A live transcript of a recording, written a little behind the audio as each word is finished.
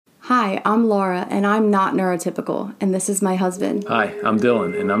Hi, I'm Laura, and I'm not neurotypical, and this is my husband. Hi, I'm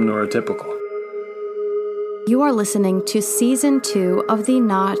Dylan, and I'm neurotypical. You are listening to Season 2 of the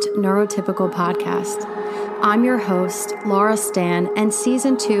Not Neurotypical podcast. I'm your host, Laura Stan, and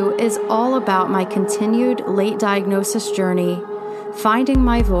Season 2 is all about my continued late diagnosis journey, finding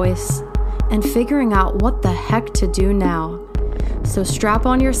my voice, and figuring out what the heck to do now. So strap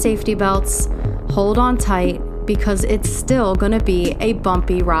on your safety belts, hold on tight, because it's still going to be a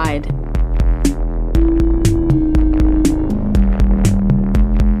bumpy ride.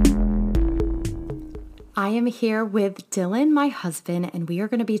 I am here with Dylan, my husband, and we are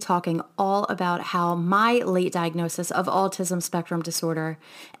going to be talking all about how my late diagnosis of autism spectrum disorder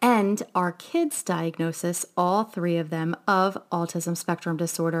and our kids' diagnosis, all three of them, of autism spectrum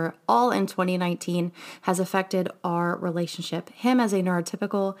disorder, all in 2019, has affected our relationship. Him as a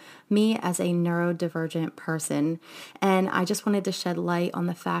neurotypical, me as a neurodivergent person. And I just wanted to shed light on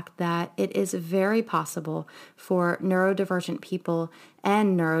the fact that it is very possible for neurodivergent people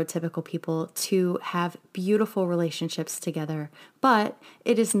and neurotypical people to have beautiful relationships together, but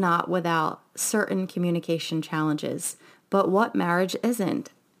it is not without certain communication challenges. But what marriage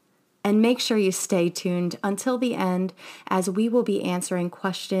isn't? And make sure you stay tuned until the end, as we will be answering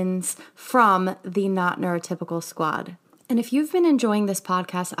questions from the Not Neurotypical squad. And if you've been enjoying this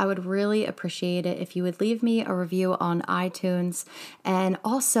podcast, I would really appreciate it if you would leave me a review on iTunes, and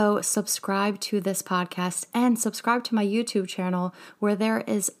also subscribe to this podcast and subscribe to my YouTube channel, where there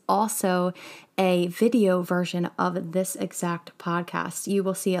is also a video version of this exact podcast. You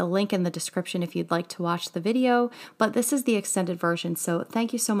will see a link in the description if you'd like to watch the video, but this is the extended version. So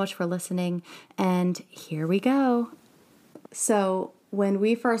thank you so much for listening, and here we go. So when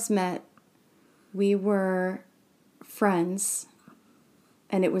we first met, we were friends,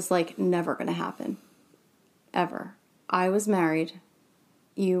 and it was like never gonna happen, ever. I was married.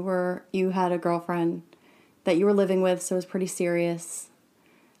 You had a girlfriend that you were living with, so it was pretty serious.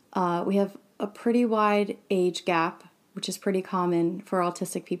 We have a pretty wide age gap, which is pretty common for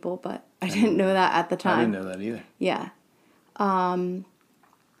autistic people, but I didn't know that at the time. I didn't know that either. Yeah. And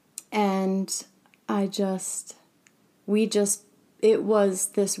it was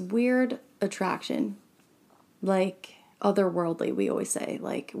this weird attraction. Like otherworldly, we always say.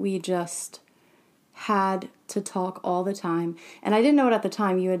 Like, we just had to talk all the time. And I didn't know it at the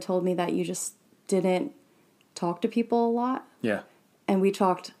time. You had told me that you just didn't talk to people a lot. Yeah. And we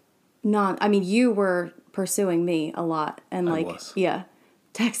talked you were pursuing me a lot. And yeah,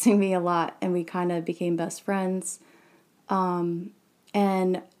 texting me a lot. And we kind of became best friends. And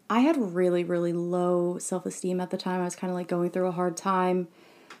I had really, really low self-esteem at the time. I was kind of like going through a hard time.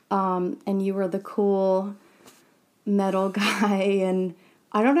 And you were the cool metal guy, and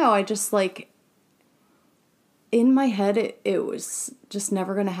I don't know, I just like, in my head it was just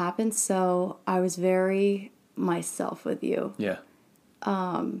never going to happen, so I was very myself with you. Yeah.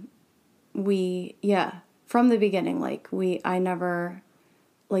 From the beginning,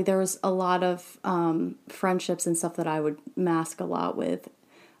 there was a lot of friendships and stuff that I would mask a lot with,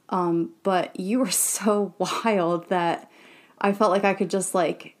 but you were so wild that I felt like I could just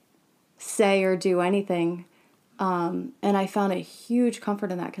like say or do anything. And I found a huge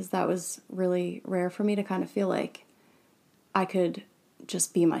comfort in that, because that was really rare for me to kind of feel like I could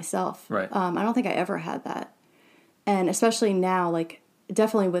just be myself. Right. I don't think I ever had that. And especially now, like,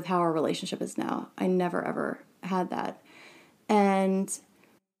 definitely with how our relationship is now, I never ever had that. And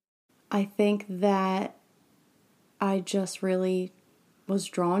I think that I just really was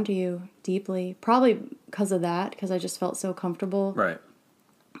drawn to you deeply, probably because of that, because I just felt so comfortable. Right.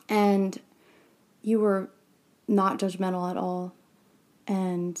 And you were not judgmental at all,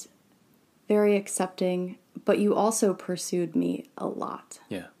 and very accepting, but you also pursued me a lot.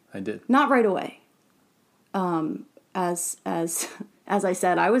 Yeah, I did. Not right away. As I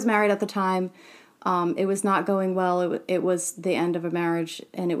said, I was married at the time. It was not going well. It was the end of a marriage,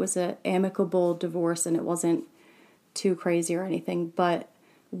 and it was an amicable divorce, and it wasn't too crazy or anything, but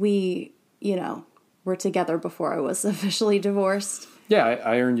we, were together before I was officially divorced. Yeah,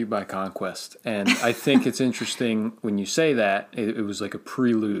 I earned you by conquest. And I think it's interesting when you say that, it was like a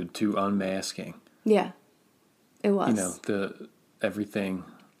prelude to unmasking. Yeah, it was. Everything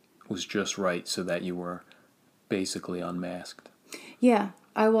was just right so that you were basically unmasked. Yeah,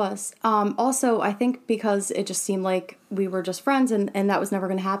 I was. Also, I think because it just seemed like we were just friends, and that was never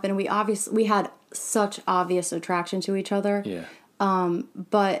going to happen. We had such obvious attraction to each other. Yeah.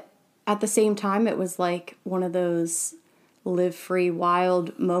 But at the same time, it was like one of those live free,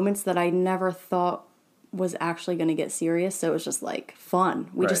 wild moments that I never thought was actually going to get serious. So it was just like fun.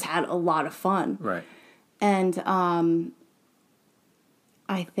 We just had a lot of fun. Right. And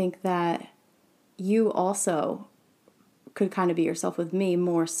I think that you also could kind of be yourself with me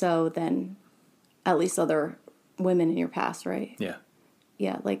more so than at least other women in your past, right? Yeah.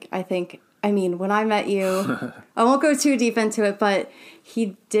 Yeah, like I mean, when I met you, I won't go too deep into it, but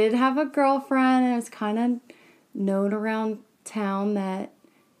he did have a girlfriend, and it was kind of known around town that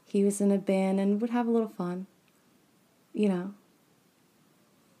he was in a band and would have a little fun, you know.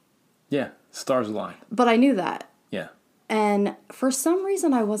 Yeah, stars align. But I knew that. Yeah. And for some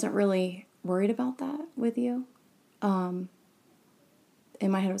reason, I wasn't really worried about that with you. In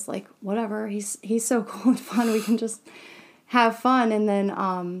my head, I was like, whatever, he's so cool and fun, we can just have fun. And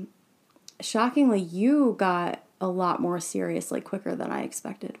then, shockingly, you got a lot more serious, like, quicker than I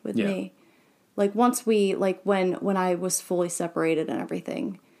expected with me. Like, once we, like, when I was fully separated and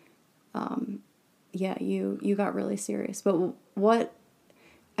everything, you got really serious. But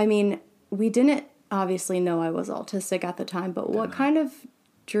I mean, we didn't obviously know I was autistic at the time, but what kind of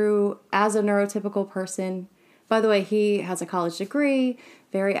drew, as a neurotypical person, by the way, he has a college degree,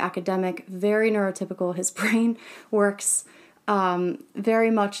 very academic, very neurotypical. His brain works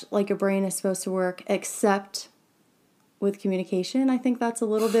very much like a brain is supposed to work, except with communication. I think that's a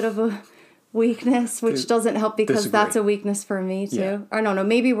little bit of a weakness, which doesn't help because that's a weakness for me too. Yeah. I don't know.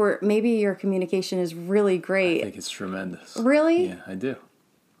 Maybe your communication is really great. I think it's tremendous. Really? Yeah, I do.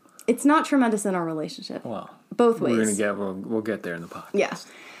 It's not tremendous in our relationship. Well, both ways. We'll get there in the podcast. Yeah,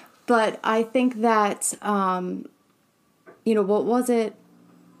 but I think that what was it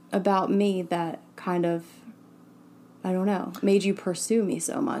about me that kind of, I don't know, made you pursue me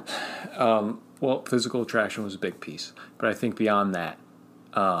so much? Well, physical attraction was a big piece, but I think beyond that,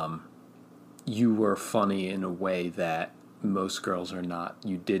 you were funny in a way that most girls are not.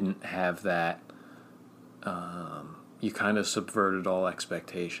 You didn't have that. You kind of subverted all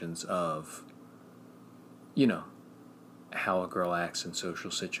expectations of, how a girl acts in social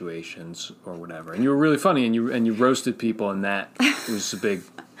situations or whatever. And you were really funny, and you roasted people, and that was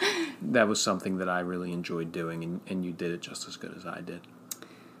that was something that I really enjoyed doing, and you did it just as good as I did.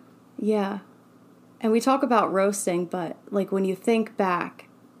 Yeah. And we talk about roasting, but like when you think back,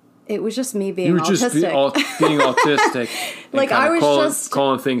 it was just me being autistic. You were just being autistic. Like I was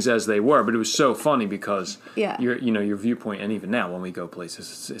calling things as they were, but it was so funny because your viewpoint, and even now when we go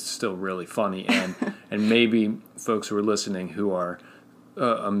places, it's still really funny. And and maybe folks who are listening who are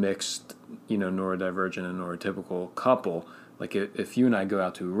a mixed, neurodivergent and neurotypical couple, like if you and I go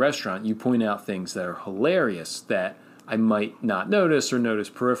out to a restaurant, you point out things that are hilarious that I might not notice or notice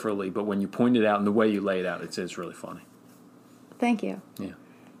peripherally, but when you point it out and the way you lay it out, it's really funny. Thank you. Yeah.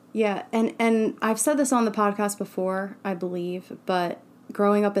 Yeah, and I've said this on the podcast before, I believe, but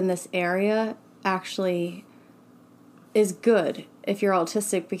growing up in this area actually is good if you're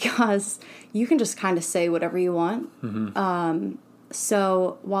autistic because you can just kind of say whatever you want. Mm-hmm.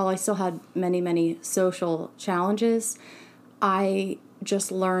 So while I still had many, many social challenges, I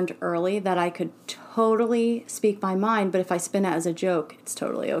just learned early that I could totally speak my mind, but if I spin it as a joke, it's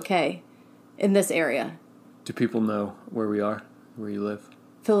totally okay in this area. Do people know where we are, where you live?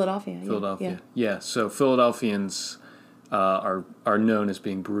 Philadelphia. Yeah. So Philadelphians are known as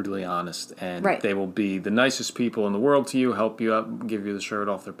being brutally honest, and they will be the nicest people in the world to you, help you up, give you the shirt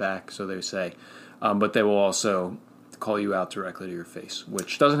off their back, so they say. But they will also call you out directly to your face,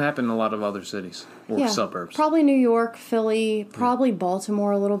 which doesn't happen in a lot of other cities or suburbs. Probably New York, Philly, probably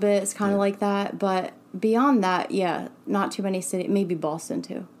Baltimore a little bit. It's kind of like that. But beyond that, not too many cities. Maybe Boston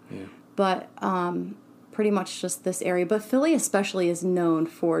too. Yeah. But pretty much just this area. But Philly especially is known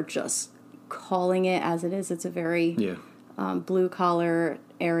for just calling it as it is. It's a very blue-collar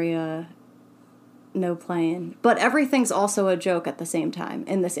area, no playing. But everything's also a joke at the same time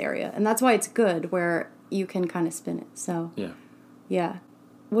in this area. And that's why it's good, where you can kind of spin it. So, yeah.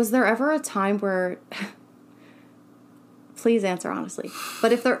 Was there ever a time where... Please answer honestly.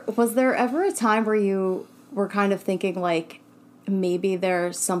 But was there ever a time where you were kind of thinking, like, maybe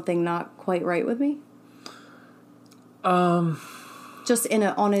there's something not quite right with me? Just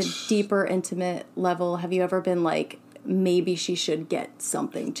on a deeper, intimate level, have you ever been like, maybe she should get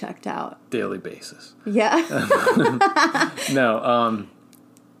something checked out? Daily basis. Yeah. No.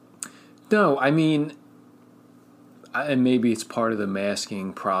 I mean, and maybe it's part of the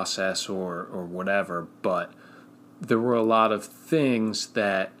masking process or whatever, but there were a lot of things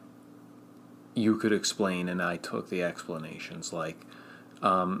that you could explain, and I took the explanations, like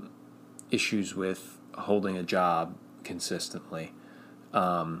issues with holding a job consistently.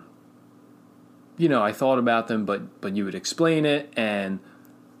 I thought about them, but you would explain it, and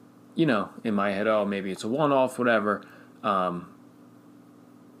in my head, maybe it's a one-off, whatever. So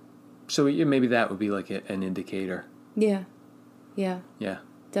maybe that would be like an indicator. Yeah. Yeah. Yeah.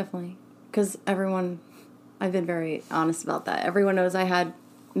 Definitely. Because I've been very honest about that. Everyone knows I had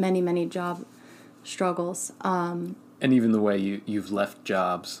many, many job struggles. And even the way you've left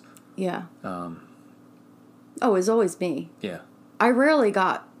jobs. Yeah. It was always me. Yeah. I rarely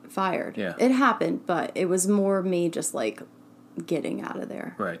got fired. Yeah. It happened, but it was more me just like getting out of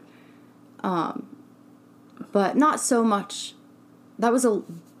there. Right. But not so much. That was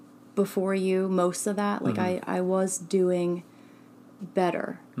before you, most of that. Like I was doing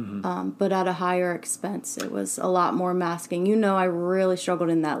better, but at a higher expense. It was a lot more masking. I really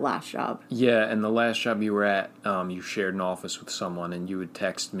struggled in that last job. Yeah, and the last job you were at, you shared an office with someone, and you would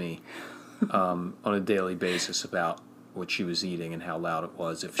text me on a daily basis about what she was eating and how loud it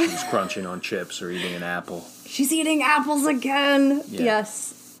was, if she was crunching on chips or eating an apple. She's eating apples again. Yeah.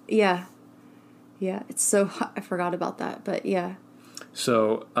 Yes. Yeah. Yeah. It's so I forgot about that, but yeah.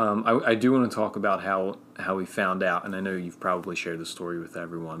 So I do want to talk about how we found out, and I know you've probably shared the story with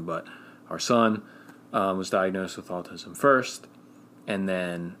everyone, but our son was diagnosed with autism first, and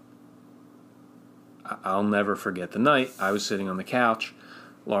then I'll never forget the night. I was sitting on the couch,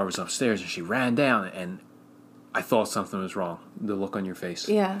 Laura was upstairs, and she ran down, and I thought something was wrong, the look on your face.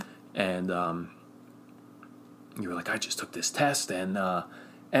 Yeah. And you were like, I just took this test, and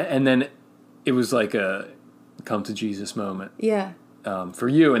then it was like a come to Jesus moment. Yeah. For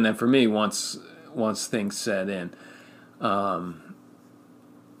you, and then for me, once things set in, and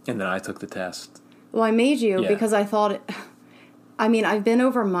then I took the test. Well, I made you because I thought I've been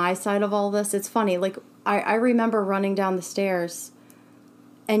over my side of all this. It's funny. Like, I remember running down the stairs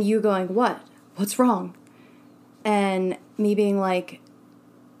and you going, what's wrong? And me being like,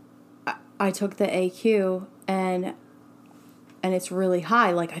 I took the AQ and it's really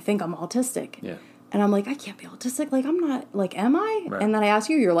high. Like, I think I'm autistic. Yeah. And I'm like, I can't be autistic. Like, I'm not, like, am I? Right. And then I asked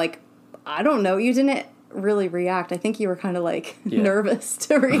you, you're like, I don't know. You didn't really react. I think you were kind of like nervous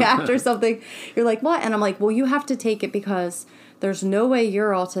to react or something. You're like, what? And I'm like, well, you have to take it because there's no way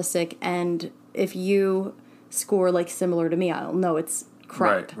you're autistic. And if you score like similar to me, I'll know it's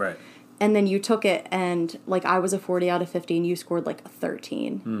correct. Right. And then you took it and like I was a 40 out of 50 and you scored like a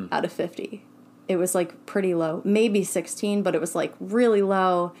 13 out of 50. It was like pretty low, maybe 16, but it was like really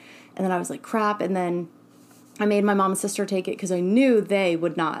low. And then I was like, crap. And then I made my mom and sister take it because I knew they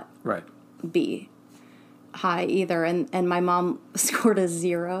would not be high either. And my mom scored a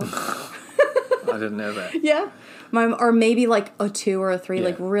 0. I didn't know that. Yeah. Or maybe like a 2 or a 3,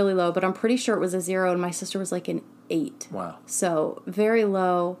 like really low. But I'm pretty sure it was a 0. And my sister was like an 8. Wow. So very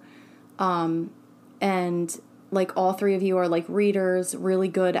low. And like all 3 of you are like readers, really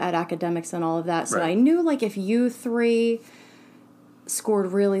good at academics and all of that. So I knew like if you 3 scored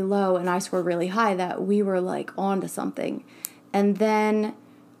really low and I scored really high, that we were like on to something. And then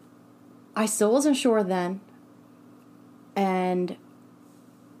I still wasn't sure then. And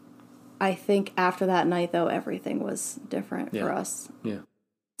I think after that night though, everything was different for us. Yeah.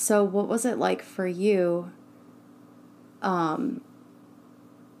 So what was it like for you?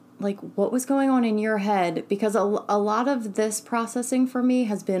 Like what was going on in your head? Because a lot of this processing for me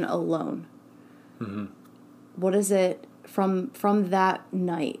has been alone. Mm-hmm. What is it from that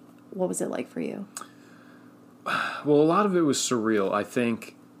night? What was it like for you? Well, a lot of it was surreal. I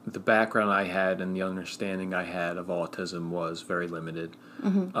think the background I had and the understanding I had of autism was very limited.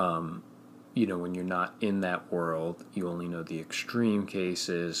 Mm-hmm. When you're not in that world, you only know the extreme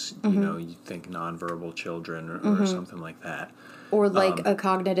cases. Mm-hmm. You think nonverbal children or something like that. Or like a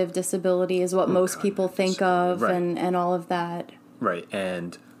cognitive disability is what most people think of and all of that. Right.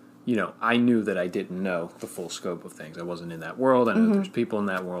 And, I knew that I didn't know the full scope of things. I wasn't in that world. I know there's people in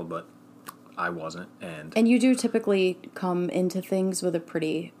that world, but I wasn't. And you do typically come into things with a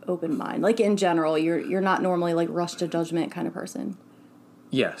pretty open mind. Like in general, you're not normally like rush to judgment kind of person.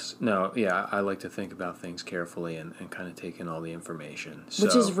 Yes. No, yeah, I like to think about things carefully and kind of take in all the information. So,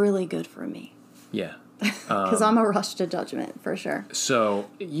 which is really good for me. Yeah. Because I'm a rush to judgment, for sure. So,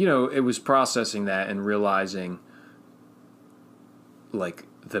 it was processing that and realizing, like,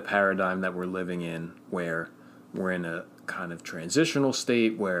 the paradigm that we're living in, where we're in a kind of transitional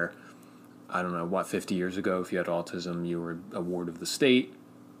state where, I don't know, 50 years ago, if you had autism, you were a ward of the state.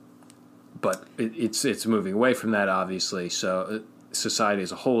 But it's moving away from that, obviously. So society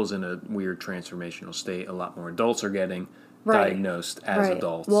as a whole is in a weird transformational state. A lot more adults are getting diagnosed as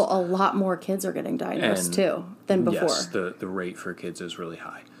adults. Well, a lot more kids are getting diagnosed too than before. Yes, the rate for kids is really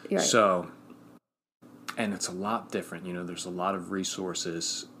high. Right. So, and it's a lot different. There's a lot of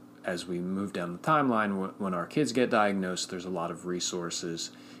resources as we move down the timeline. When our kids get diagnosed, there's a lot of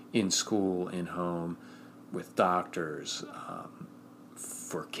resources in school, in home, with doctors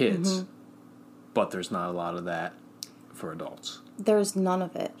for kids. Mm-hmm. But there's not a lot of that for adults. There's none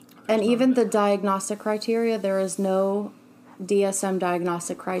of it. And even the diagnostic criteria, there is no DSM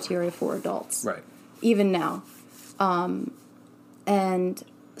diagnostic criteria for adults. Right. Even now. And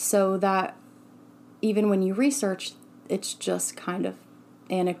so that even when you research, it's just kind of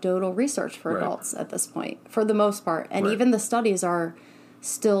anecdotal research for adults at this point, for the most part. And even the studies are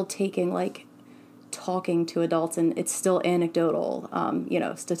still taking, like, talking to adults, and it's still anecdotal,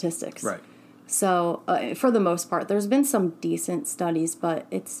 statistics. Right. So for the most part, there's been some decent studies, but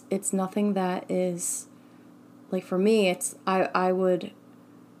it's nothing that is, like, for me, it's, I would,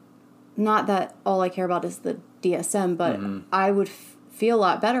 not that all I care about is the DSM, but I would feel a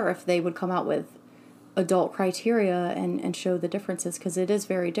lot better if they would come out with adult criteria and show the differences, because it is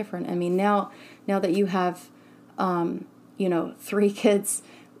very different. I mean, now that you have, 3 kids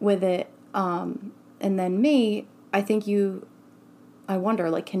with it, and then me, I think I wonder,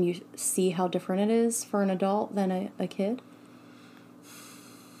 like, can you see how different it is for an adult than a kid?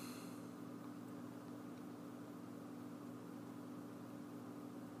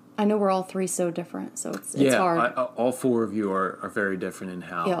 I know we're all 3 so different, so it's hard. All 4 of you are very different in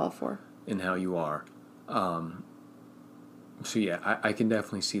how all 4 in how you are. So yeah, I can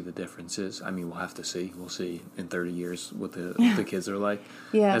definitely see the differences. I mean, we'll have to see. We'll see in 30 years what the kids are like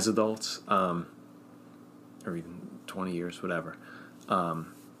as adults, or even 20 years, whatever. But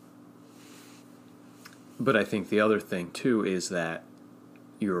I think the other thing too is that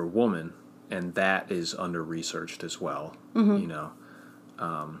you're a woman, and that is under-researched as well.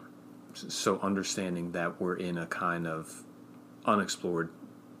 So understanding that we're in a kind of unexplored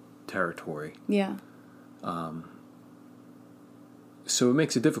territory. Yeah. So it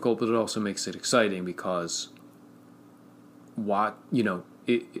makes it difficult, but it also makes it exciting, because it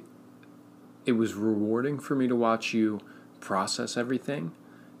was rewarding for me to watch you process everything,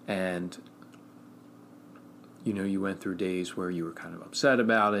 and you went through days where you were kind of upset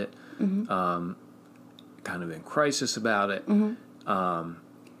about it, kind of in crisis about it.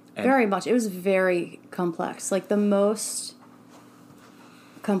 Very much. It was very complex, like the most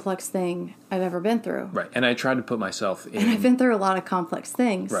complex thing I've ever been through. Right. And I tried to put myself in... And I've been through a lot of complex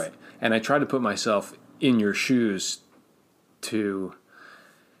things. Right. And I tried to put myself in your shoes to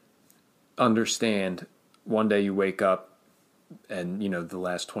understand. One day you wake up and, the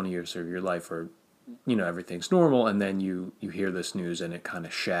last 20 years of your life are, everything's normal, and then you hear this news and it kind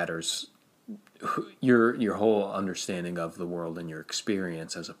of shatters your whole understanding of the world and your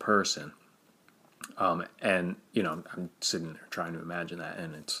experience as a person. And, I'm sitting there trying to imagine that,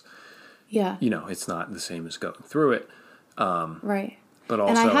 and it's, it's not the same as going through it. Right. But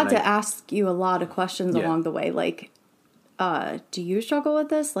also, and I had to ask you a lot of questions along the way, like, do you struggle with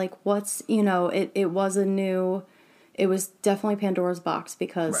this? Like, what's, it was definitely Pandora's box,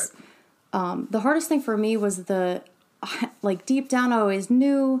 because the hardest thing for me was deep down I always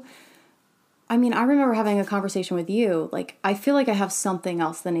knew. I mean, I remember having a conversation with you. Like, I feel like I have something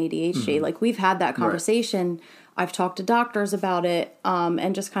else than ADHD. Like, we've had that conversation. Right. I've talked to doctors about it,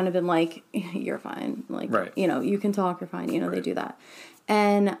 and just kind of been like, you're fine. Like, you can talk, you're fine. They do that.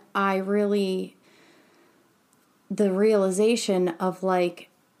 And the realization of, like,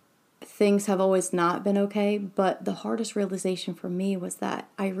 things have always not been okay. But the hardest realization for me was that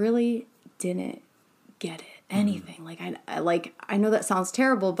I really didn't get it. Anything. I know that sounds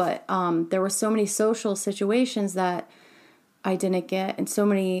terrible, but there were so many social situations that I didn't get, and so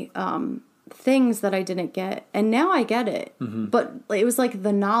many things that I didn't get, and now I get it. But it was like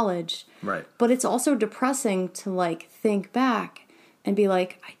the knowledge, right? But it's also depressing to, like, think back and be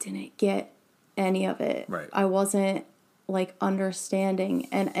like, I didn't get any of it. Right. I wasn't, like, understanding,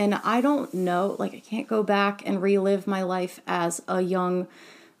 and I don't know. Like, I can't go back and relive my life as a young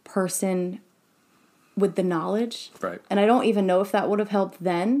person with the knowledge. Right. And I don't even know if that would have helped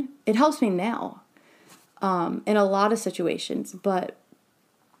then. It helps me now, in a lot of situations, but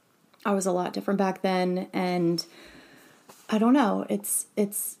I was a lot different back then, and I don't know.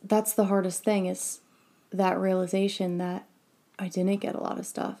 That's the hardest thing, is that realization that I didn't get a lot of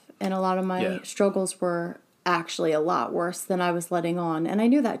stuff, and a lot of my struggles were actually a lot worse than I was letting on, and I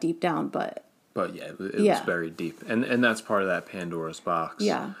knew that deep down, but yeah, it was very deep, and that's part of that Pandora's box,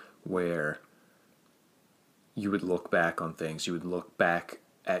 where you would look back on things. You would look back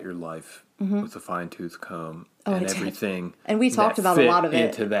at your life with a fine-tooth comb, and everything. And we talked about a lot of it.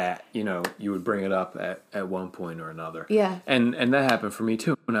 Into that, you would bring it up at one point or another. Yeah. And that happened for me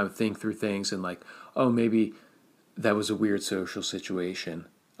too, when I would think through things and, like, oh, maybe that was a weird social situation.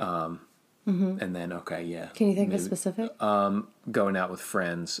 And then, okay, yeah. Can you think of a specific? Going out with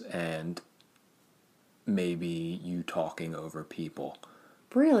friends and maybe you talking over people.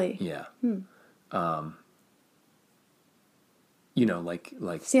 Really? Yeah. like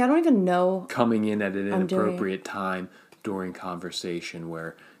See, I don't even know coming in at an inappropriate time during conversation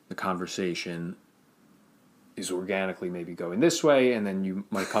where the conversation is organically maybe going this way, and then you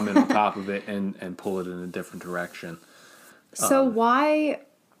might come in on top of it and pull it in a different direction. So why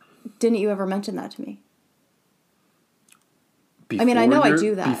didn't you ever mention that to me? I mean, I know I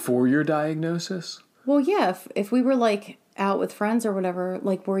do that. Before your diagnosis? Well, yeah, if we were like out with friends or whatever,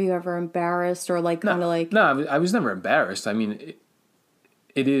 like were you ever embarrassed or like kind of like... No, I was never embarrassed. I mean,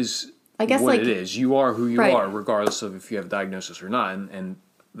 it is I guess what like, it is. You are who you are, regardless of if you have a diagnosis or not, and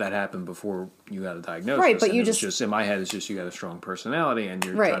that happened before you got a diagnosis. Right, but you just in my head, it's just you got a strong personality and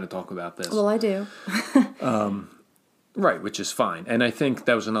you're trying to talk about this. Well, I do. Right, which is fine. And I think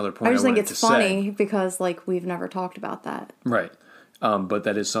that was another point I just wanted think to it's say. funny because, like, we've never talked about that. Right. But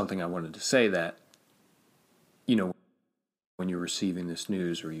that is something I wanted to say that, when you're receiving this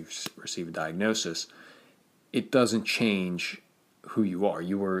news or you receive a diagnosis, it doesn't change who you are.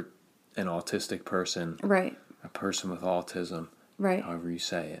 You were an autistic person. Right. A person with autism. Right. However you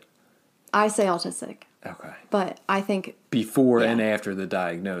say it. I say autistic. Okay. But I think... Before and after the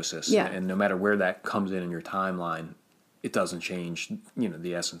diagnosis. Yeah. And no matter where that comes in your timeline, it doesn't change,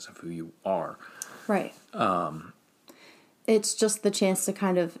 the essence of who you are. Right. It's just the chance to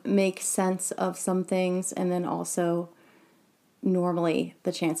kind of make sense of some things, and then also normally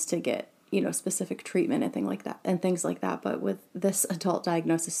the chance to get, specific treatment and things like that. But with this adult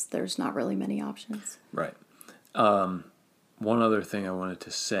diagnosis, there's not really many options. Right. One other thing I wanted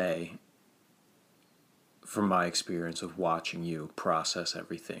to say from my experience of watching you process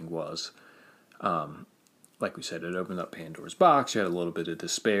everything was, like we said, it opened up Pandora's box. You had a little bit of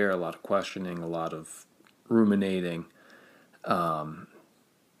despair, a lot of questioning, a lot of ruminating.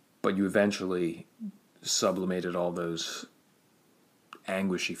 But you eventually sublimated all those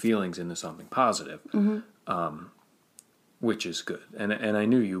anguishy feelings into something positive, which is good. And I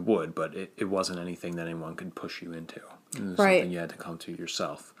knew you would, but it wasn't anything that anyone could push you into. It was something you had to come to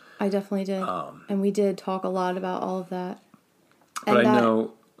yourself. I definitely did. And we did talk a lot about all of that. But and I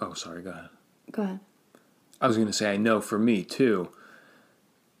know... Oh, sorry, go ahead. Go ahead. I was going to say, I know for me, too,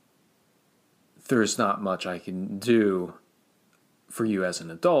 there's not much I can do for you as an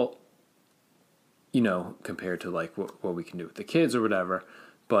adult, compared to, like, what we can do with the kids or whatever.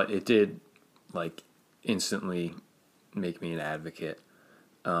 But it did, like, instantly make me an advocate.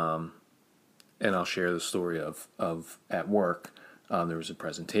 And I'll share the story of at work. There was a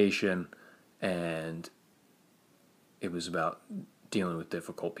presentation, and it was about dealing with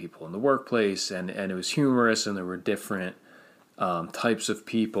difficult people in the workplace, and it was humorous, and there were different types of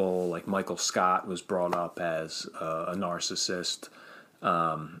people. Like Michael Scott was brought up as a narcissist.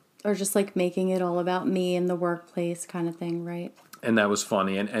 Or just like making it all about me in the workplace kind of thing, right? And that was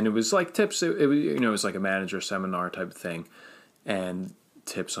funny, and it was like tips. It was it was like a manager seminar type of thing, and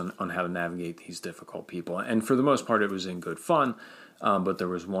tips on how to navigate these difficult people. And for the most part, it was in good fun. But there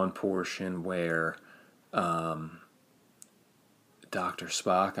was one portion where Dr.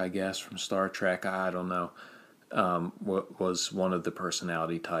 Spock, I guess, from Star Trek, I don't know, was one of the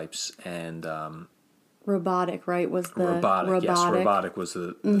personality types. And robotic, right? Was the robotic? Yes, robotic was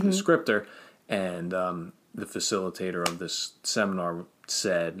the descriptor. And the facilitator of this seminar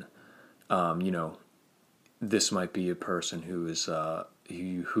said, this might be a person who is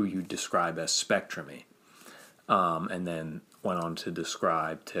who you describe as spectrum-y. And then went on to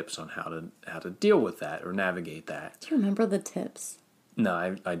describe tips on how to deal with that or navigate that. Do you remember the tips?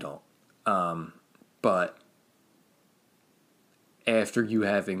 No, I don't. But after you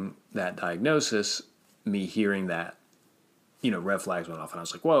having that diagnosis, me hearing that, red flags went off, and I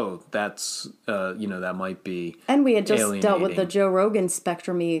was like, whoa, that's, that might be And we had just dealt with the Joe Rogan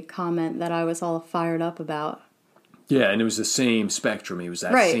spectrum-y comment that I was all fired up about. Yeah, and it was the same spectrum. It was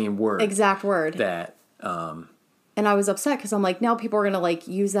that same word. Exact word. That, and I was upset because I'm like, now people are going to like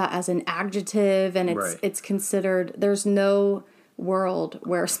use that as an adjective, and it's considered, there's no world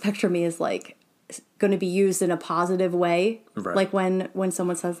where spectrum-y is like going to be used in a positive way. Right. Like when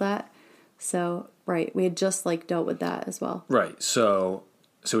someone says that. So, we had just like dealt with that as well. Right. So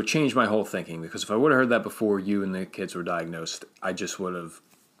it changed my whole thinking, because if I would have heard that before you and the kids were diagnosed, I just would have,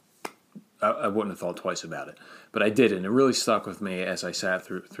 I wouldn't have thought twice about it. But I did, and it really stuck with me as I sat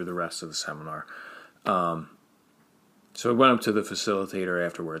through the rest of the seminar. So I went up to the facilitator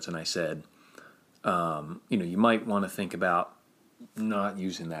afterwards, and I said, you might want to think about not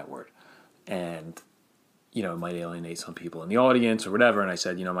using that word. And, it might alienate some people in the audience or whatever. And I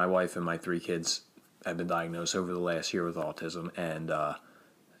said, my wife and my 3 kids have been diagnosed over the last year with autism. And,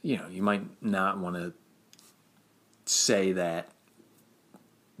 you might not want to say that,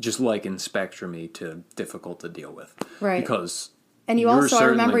 just liken spectrum-y to difficult to deal with. Right. Because And you also, I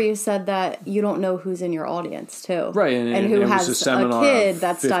remember you said that you don't know who's in your audience too, right? And who has a kid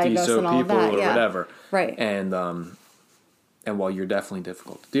that's diagnosed and all that, or whatever, right? And while you're definitely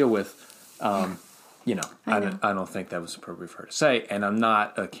difficult to deal with, you know, I don't think that was appropriate for her to say. And I'm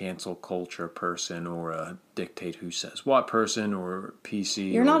not a cancel culture person or a dictate who says what person or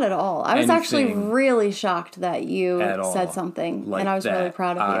PC. You're not at all. I was actually really shocked that you said something, like and I was really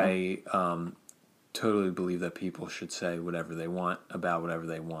proud of you. I totally believe that people should say whatever they want about whatever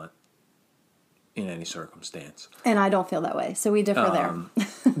they want in any circumstance. And I don't feel that way, so we differ there.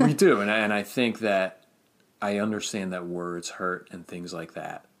 We do, and I think that I understand that words hurt and things like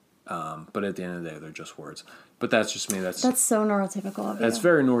that. But at the end of the day, they're just words. But that's just me. That's so neurotypical of you. That's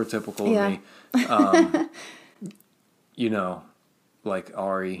very neurotypical of me. You know, like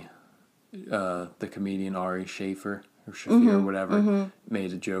Ari, the comedian Ari Shaffir or whatever,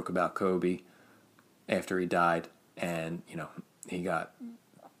 made a joke about Kobe after he died, and you know he got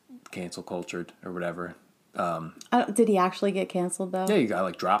cancel cultured or whatever. Did he actually get canceled though? Yeah, he got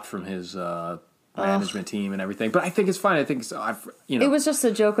like dropped from his management team and everything. But I think it's fine. I think it was just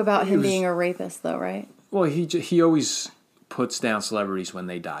a joke about him being a rapist, though, right? Well, he always puts down celebrities when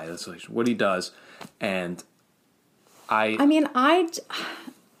they die. That's like what he does, and I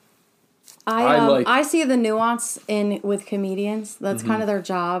see the nuance with comedians. That's kind of their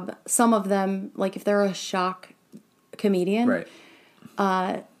job. Some of them, like if they're a shock comedian,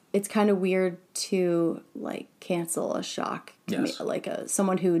 right? It's kind of weird to like cancel a shock, like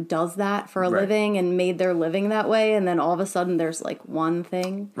someone who does that for a living and made their living that way, and then all of a sudden there's like one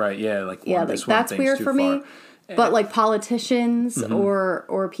thing, right? Yeah, like that's weird for me. But like politicians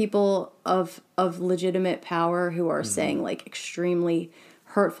or people of legitimate power who are saying like extremely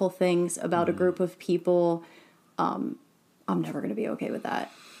hurtful things about a group of people, I'm never going to be okay with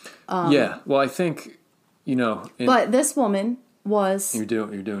that. Yeah, well, I think but this woman was you're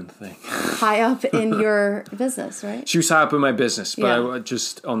doing the thing high up in your business, right? She was high up in my business, but I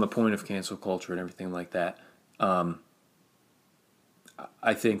just on the point of cancel culture and everything like that. I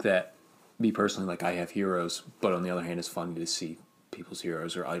think that me personally, like I have heroes, but on the other hand, it's funny to see people's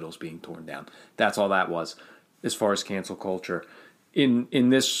heroes or idols being torn down. That's all that was, as far as cancel culture. In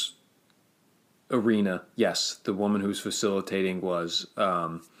this arena, yes, the woman who's facilitating was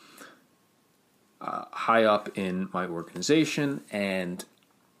high up in my organization, and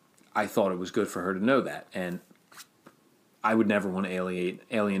I thought it was good for her to know that. And I would never want to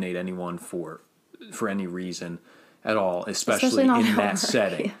alienate anyone for any reason at all, especially in that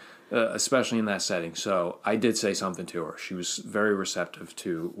setting. Especially in that setting. So I did say something to her. She was very receptive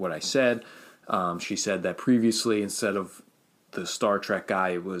to what I said. She said that previously, instead of the Star Trek guy,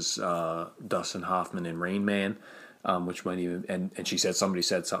 it was Dustin Hoffman in Rain Man, which might even and she said somebody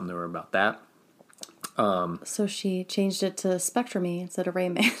said something to her about that. So she changed it to Spectrum-y instead of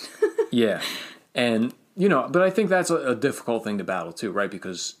Rain Man. Yeah, and but I think that's a difficult thing to battle too, right?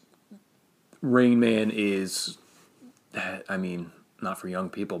 Because Rain Man is, I mean, not for young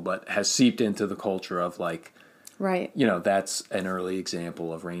people, but has seeped into the culture of like, right? That's an early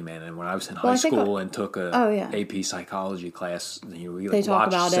example of Rain Man. And when I was in high school and took a AP psychology class, we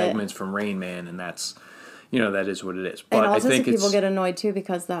watched segments from Rain Man, and that's, that is what it is. But and autistic people get annoyed too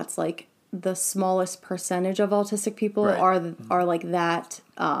because that's like the smallest percentage of autistic people are like that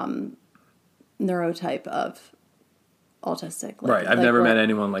neurotype of autistic. Right. I've never met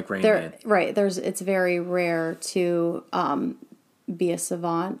anyone like Rain Man. Right. It's very rare to be a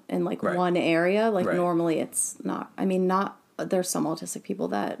savant in like one area. Like normally it's not. I mean, there's some autistic people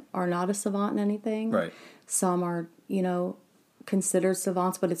that are not a savant in anything. Right. Some are, considered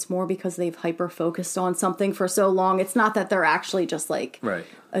savants, but it's more because they've hyper focused on something for so long. It's not that they're actually just like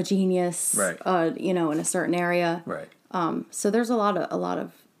a genius, in a certain area. Right. So there's a lot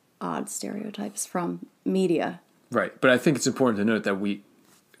of odd stereotypes from media. Right. But I think it's important to note that we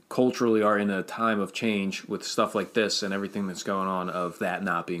culturally are in a time of change with stuff like this and everything that's going on, of that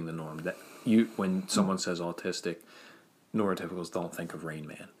not being the norm. That when someone says autistic, neurotypicals don't think of Rain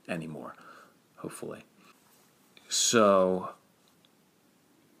Man anymore, hopefully. So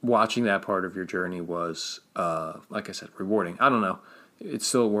watching that part of your journey was, like I said, rewarding. I don't know. It's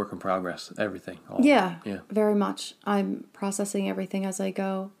still a work in progress, everything. Yeah, very much. I'm processing everything as I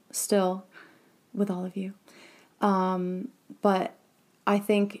go still with all of you. But I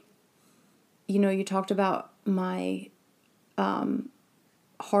think, you talked about my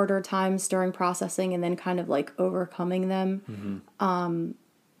harder times during processing and then kind of like overcoming them. Mm-hmm.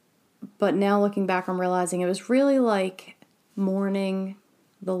 But now looking back, I'm realizing it was really like mourning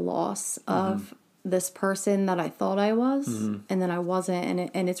the loss of this person that I thought I was, and then I wasn't.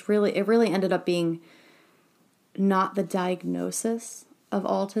 And it really ended up being not the diagnosis of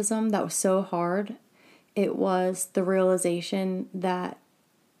autism that was so hard. It was the realization that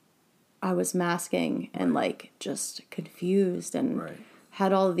I was masking and like just confused and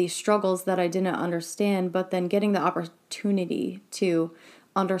had all of these struggles that I didn't understand, but then getting the opportunity to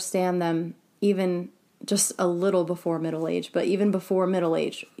understand them even just a little before middle age, but even before middle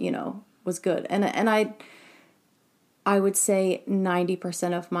age, was good. And I would say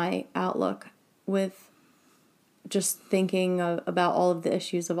 90% of my outlook with just thinking about all of the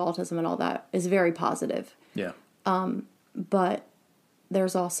issues of autism and all that is very positive. Yeah. But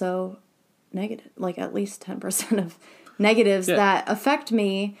there's also negative, like at least 10% of negatives that affect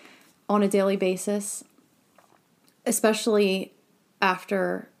me on a daily basis, especially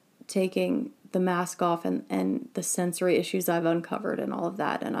after taking the mask off and the sensory issues I've uncovered and all of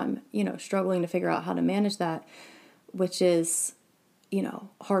that. And I'm, struggling to figure out how to manage that, which is,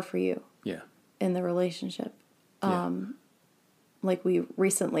 hard for you in the relationship. Like we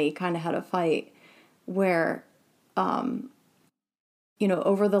recently kind of had a fight where, over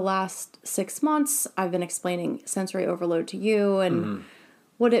the last 6 months, I've been explaining sensory overload to you and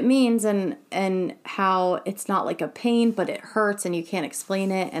what it means and how it's not like a pain, but it hurts and you can't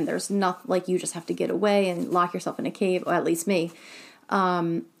explain it. And there's nothing, like you just have to get away and lock yourself in a cave, or at least me.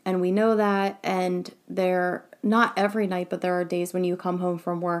 And we know that. And not every night, but there are days when you come home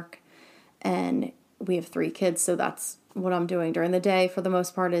from work, and we have 3 kids. So that's what I'm doing during the day for the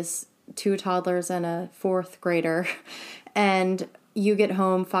most part, is 2 toddlers and a 4th grader. And you get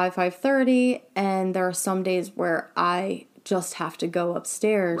home 5:30, and there are some days where I just have to go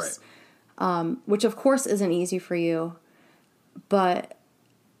upstairs, which of course isn't easy for you, but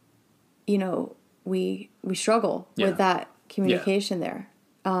we struggle with that communication there,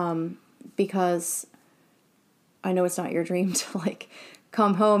 because I know it's not your dream to like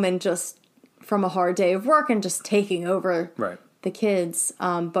come home and just from a hard day of work and just taking over the kids,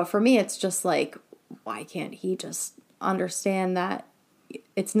 but for me it's just like, why can't he just understand that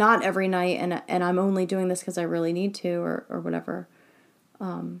it's not every night and I'm only doing this because I really need to or whatever.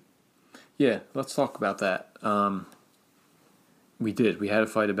 Yeah, let's talk about that. We had a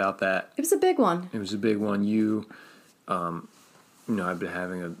fight about that. It was a big one. I've been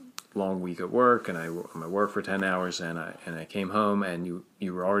having a long week at work, and I work for 10 hours, and I came home, and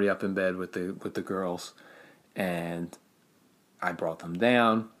you were already up in bed with the girls, and I brought them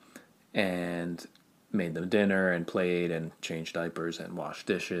down and made them dinner and played and changed diapers and washed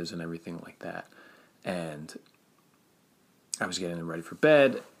dishes and everything like that. And I was getting them ready for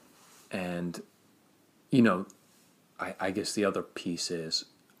bed. And, I guess the other piece is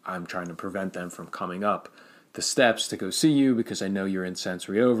I'm trying to prevent them from coming up the steps to go see you because I know you're in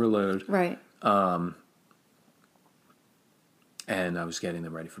sensory overload. Right. And I was getting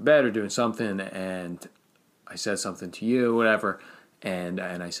them ready for bed or doing something, and I said something to you, whatever, and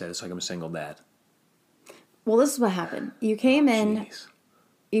I said, it's like I'm a single dad. Well, this is what happened. You came in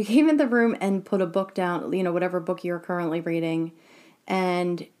the room and put a book down, whatever book you're currently reading,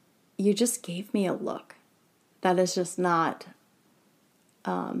 and you just gave me a look that is just not,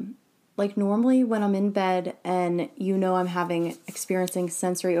 like normally when I'm in bed and I'm experiencing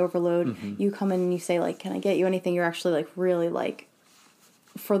sensory overload, you come in and you say like, can I get you anything? You're actually like really like,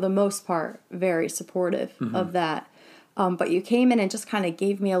 for the most part, very supportive of that. But you came in and just kind of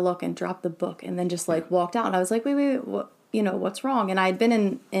gave me a look and dropped the book and then just like walked out. And I was like, wait, what, what's wrong? And I had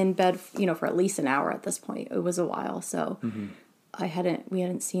been in bed, for at least an hour at this point. It was a while. So we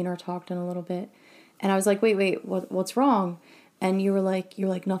hadn't seen or talked in a little bit. And I was like, wait, what's wrong? And you're like,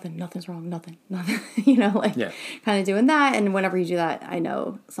 nothing's wrong, nothing, kind of doing that. And whenever you do that, I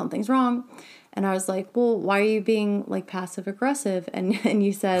know something's wrong. And I was like, well, why are you being like passive aggressive? And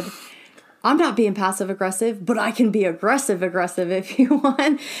you said, I'm not being passive aggressive, but I can be aggressive if you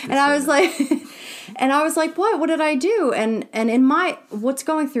want. And I was like, what did I do? And what's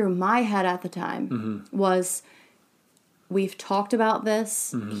going through my head at the time was, we've talked about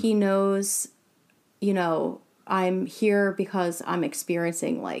this. He knows, I'm here because I'm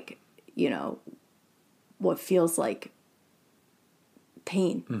experiencing like, what feels like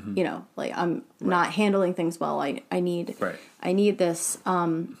pain, like I'm not handling things well. I need this.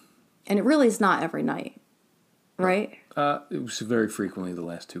 And it really is not every night, right? It was very frequently the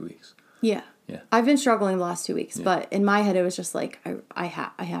last 2 weeks. Yeah. I've been struggling the last 2 weeks, but in my head it was just like, I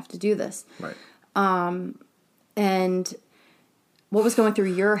have to do this. Right. And what was going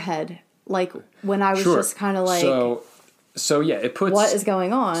through your head? Like when I was just kind of like, so yeah, it puts, what is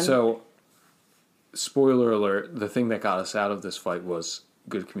going on? So spoiler alert, the thing that got us out of this fight was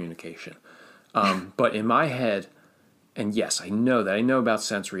good communication. But in my head, And yes, I know that. I know about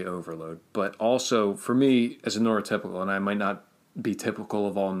sensory overload. But also, for me, as a neurotypical, and I might not be typical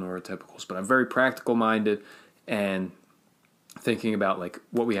of all neurotypicals, but I'm very practical minded and thinking about like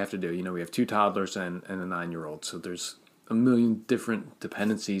what we have to do. You know, we have 2 toddlers and a 9-year-old. So there's a million different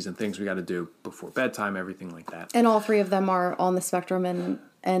dependencies and things we got to do before bedtime, everything like that. And all 3 of them are on the spectrum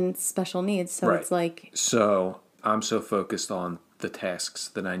and special needs. So It's like... So I'm so focused on the tasks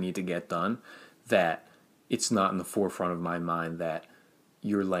that I need to get done that it's not in the forefront of my mind that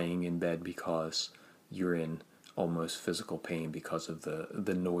you're laying in bed because you're in almost physical pain because of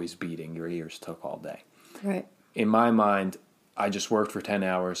the noise beating your ears took all day. Right. In my mind, I just worked for 10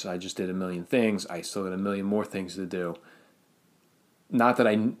 hours. I just did a million things. I still got a million more things to do. Not that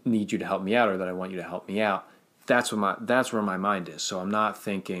I need you to help me out or that I want you to help me out. That's where my mind is. So I'm not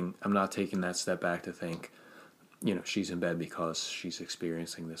taking that step back to think, you know, she's in bed because she's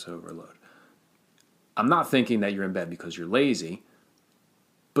experiencing this overload. I'm not thinking that you're in bed because you're lazy,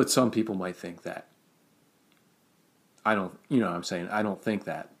 but some people might think that. I don't, you know what I'm saying? I don't think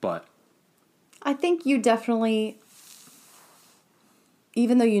that, but... I think you definitely,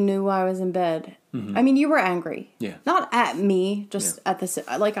 even though you knew I was in bed, I mean, you were angry. Yeah. Not at me, just at this,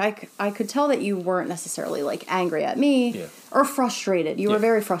 like, I could tell that you weren't necessarily, like, angry at me or frustrated. You were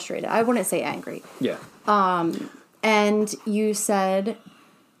very frustrated. I wouldn't say angry. Yeah. And you said,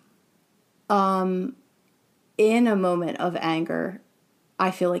 in a moment of anger,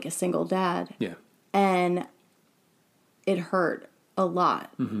 I feel like a single dad. Yeah. And it hurt a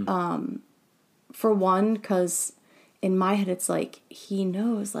lot. For one, because in my head, it's like, he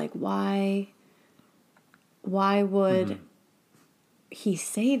knows, like, why would he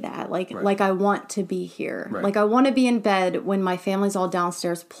say that? Like I want to be here. Right. Like, I want to be in bed when my family's all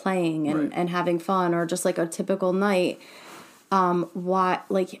downstairs playing and having fun, or just like a typical night. Why,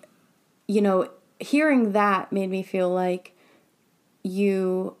 like, you know, hearing that made me feel like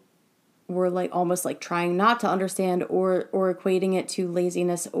you were like almost like trying not to understand or equating it to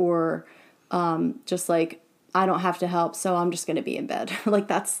laziness or just like, I don't have to help, so I'm just going to be in bed. Like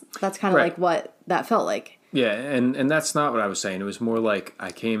that's kind of like what that felt like. Yeah, and that's not what I was saying. It was more like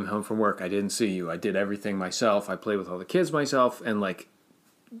I came home from work, I didn't see you, I did everything myself, I played with all the kids myself, and like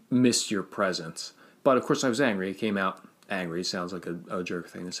missed your presence. But of course I was angry. It came out angry. It sounds like a jerk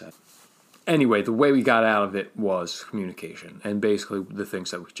thing to say. Anyway, the way we got out of it was communication, and basically the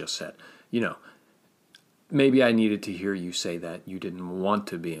things that we just said. You know, maybe I needed to hear you say that you didn't want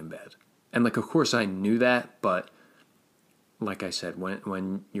to be in bed. And like, of course I knew that, but like I said,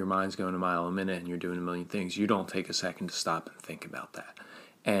 when your mind's going a mile a minute and you're doing a million things, you don't take a second to stop and think about that.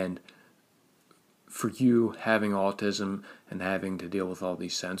 And for you having autism and having to deal with all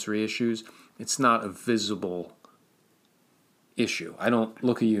these sensory issues, it's not a visible issue. I don't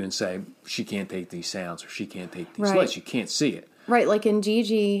look at you and say, she can't take these sounds or she can't take these lights. You can't see it. Right, like in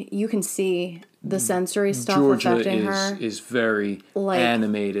Gigi, you can see the sensory stuff Georgia affecting her. is very like,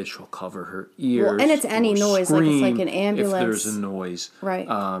 animated. She'll cover her ears. Well, and it's any noise, like it's like an ambulance. If there's a noise. Right.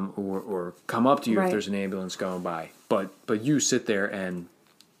 Or come up to you if there's an ambulance going by. But you sit there and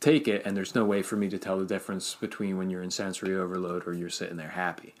take it, and there's no way for me to tell the difference between when you're in sensory overload or you're sitting there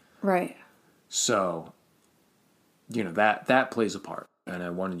happy. Right. So, you know, that plays a part. And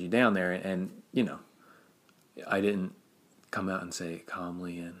I wanted you down there, and, you know, I didn't come out and say it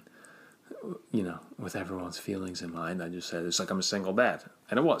calmly and, you know, with everyone's feelings in mind. I just said, it's like I'm a single dad.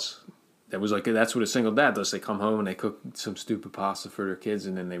 And it was. It was like, that's what a single dad does. They come home and they cook some stupid pasta for their kids,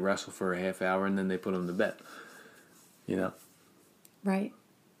 and then they wrestle for a half hour, and then they put them to bed. You know? Right.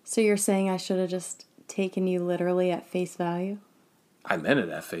 So you're saying I should have just taken you literally at face value? I meant it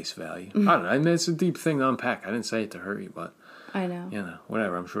at face value. I don't know. I mean, it's a deep thing to unpack. I didn't say it to hurt you, but... I know. You know,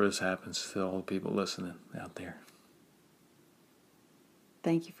 whatever. I'm sure this happens to all the people listening out there.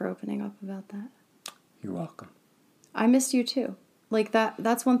 Thank you for opening up about that. You're welcome. I missed you too. Like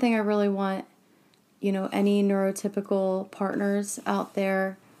that's one thing I really want, you know, any neurotypical partners out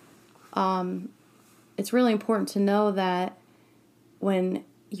there. It's really important to know that when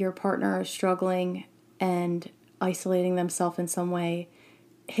your partner is struggling and isolating themselves in some way,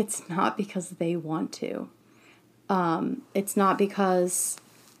 it's not because they want to. It's not because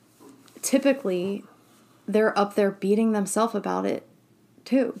typically they're up there beating themselves about it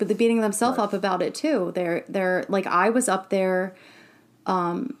too, but they're beating themselves up about it too. They're like, I was up there.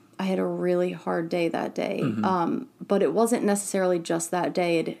 I had a really hard day that day. But it wasn't necessarily just that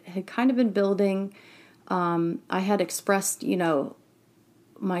day. It had kind of been building. I had expressed, you know,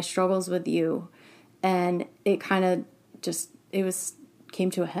 my struggles with you, and it kind of just, came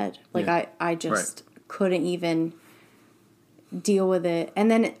to a head. Like I just couldn't even deal with it. And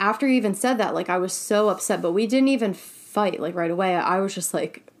then after you even said that, like I was so upset, but we didn't even fight, like, right away. I was just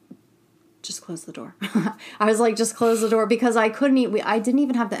like, just close the door. I was like, just close the door, because I didn't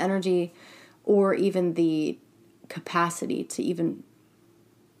even have the energy or even the capacity to even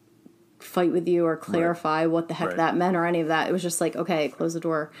fight with you or clarify what the heck that meant or any of that. It was just like, okay, close the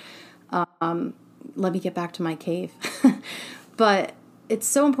door. Let me get back to my cave. But it's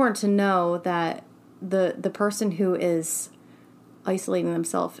so important to know that the person who is isolating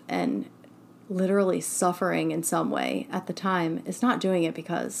themselves and literally suffering in some way at the time is not doing it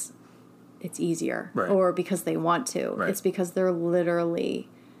because it's easier or because they want to. Right. It's because they're literally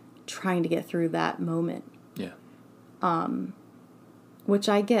trying to get through that moment. Yeah. Which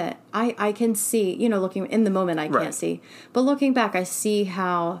I get. I can see, looking in the moment I can't see. But looking back, I see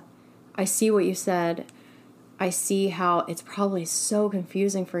what you said. I see how it's probably so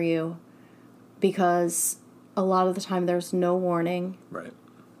confusing for you because a lot of the time there's no warning. Right.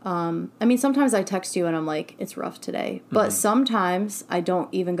 I mean, sometimes I text you and I'm like, it's rough today. But sometimes I don't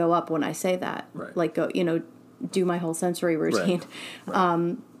even go up when I say that. Right. Like, go, do my whole sensory routine.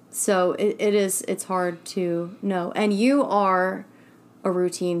 Right. So it's hard to know. And you are a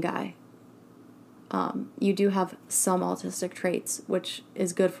routine guy. You do have some autistic traits, which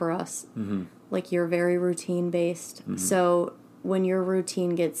is good for us. Mm-hmm. Like, you're very routine based. Mm-hmm. So when your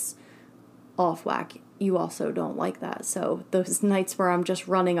routine gets off whack, you also don't like that. So those nights where I'm just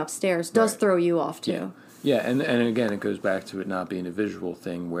running upstairs does throw you off too. Yeah, and again, it goes back to it not being a visual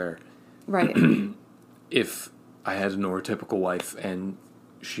thing where if I had a neurotypical wife and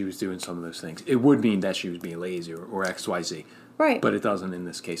she was doing some of those things, it would mean that she was being lazy or XYZ. Right. But it doesn't in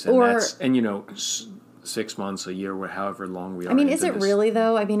this case. And 6 months, a year, however long we are. I mean, is it really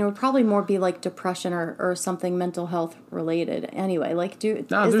though? I mean, it would probably more be like depression or something mental health related. Anyway, like,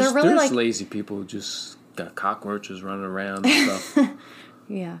 there's lazy people who just got cockroaches running around and stuff.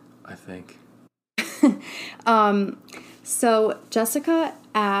 Yeah. I think. So Jessica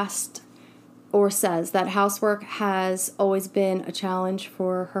asked or says that housework has always been a challenge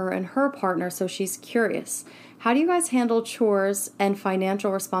for her and her partner, so she's curious. How do you guys handle chores and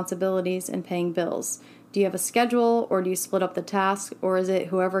financial responsibilities and paying bills? Do you have a schedule, or do you split up the task, or is it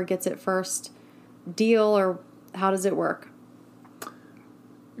whoever gets it first deal, or how does it work?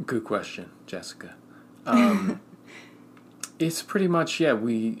 Good question, Jessica. It's pretty much,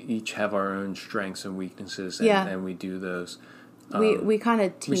 we each have our own strengths and weaknesses, and we do those. We kind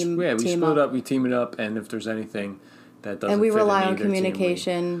of team split up. We team it up, and if there's anything that doesn't and we fit rely in on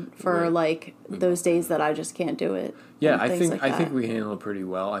communication for those days that I just can't do it. Yeah, I think we handle it pretty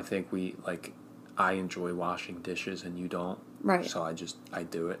well. I think I enjoy washing dishes and you don't. Right. So I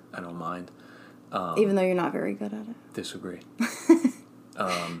do it. I don't mind. Even though you're not very good at it. Disagree.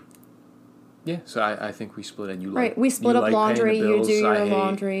 So I think we split it. We split up laundry. You do your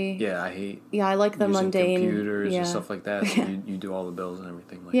laundry. Yeah, I hate. Yeah, I like the mundane computers and stuff like that. So you do all the bills and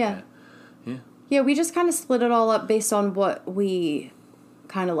everything like that. Yeah. Yeah, we just kind of split it all up based on what we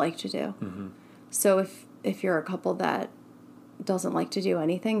kind of like to do. Mm-hmm. So if you're a couple that doesn't like to do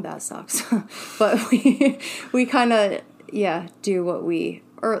anything, that sucks. But we kind of do what we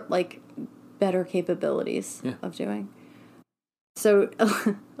or like better capabilities of doing. So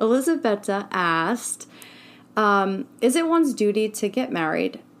Elizabetta asked, is it one's duty to get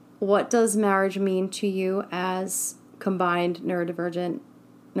married? What does marriage mean to you as combined neurodivergent,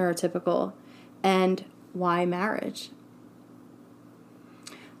 neurotypical, and why marriage?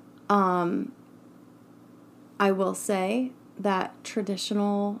 I will say that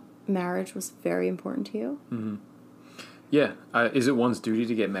traditional marriage was very important to you. Mm-hmm. Yeah. Is it one's duty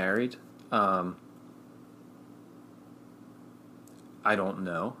to get married? I don't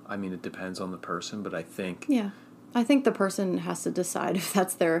know. I mean, it depends on the person, but I think... Yeah. I think the person has to decide if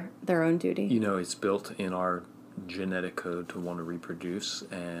that's their own duty. It's built in our genetic code to want to reproduce,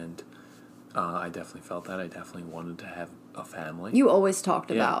 and I definitely felt that. I definitely wanted to have a family. You always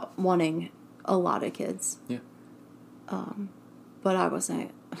talked about wanting a lot of kids. Yeah. But I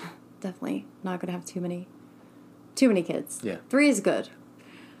wasn't definitely not going to have too many kids. Yeah. 3 is good.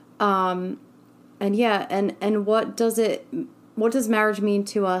 And what does marriage mean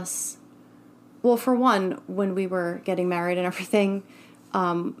to us? Well, for one, when we were getting married and everything,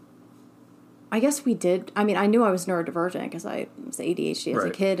 I guess we did. I mean, I knew I was neurodivergent because I was ADHD as a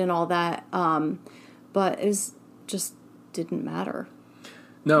kid and all that. But it just didn't matter.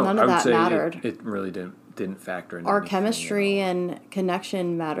 No, none of that mattered. It really didn't factor in. Our chemistry and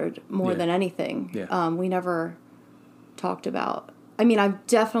connection mattered more than anything. Yeah. We never talked about. I mean, I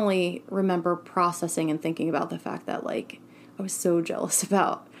definitely remember processing and thinking about the fact that I was so jealous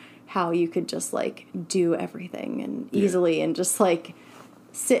about how you could just do everything and easily and just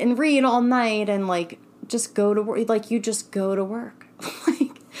sit and read all night and just go to work. Like, you just go to work.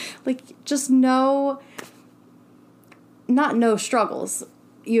 Just not no struggles.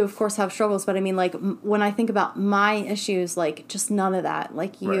 You, of course, have struggles, but I mean, like, when I think about my issues, like, just none of that.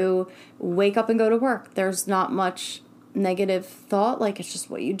 Like, you wake up and go to work. There's not much negative thought. Like, it's just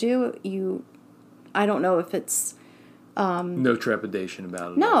what you do. I don't know if it's... no trepidation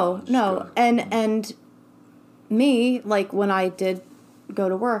about it. No. And me, like, when I did go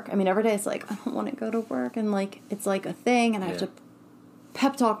to work, I mean, every day it's like, I don't want to go to work, and, like, it's like a thing, and I have to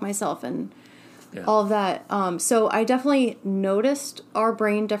pep talk myself and all of that. So I definitely noticed our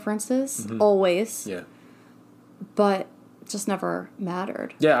brain differences, always. Yeah. But it just never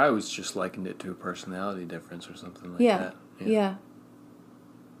mattered. Yeah, I was just likened it to a personality difference or something like that. Yeah.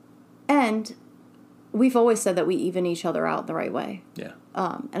 And we've always said that we even each other out the right way. Yeah.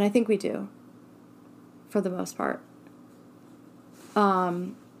 And I think we do, for the most part.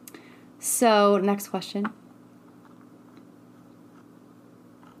 So, next question.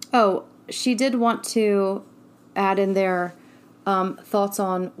 Oh, she did want to add in there thoughts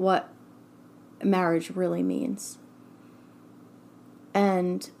on what marriage really means.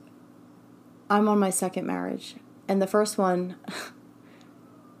 And I'm on my second marriage. And the first one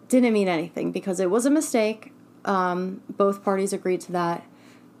didn't mean anything because it was a mistake. Both parties agreed to that.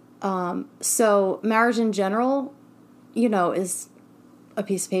 So marriage in general, is a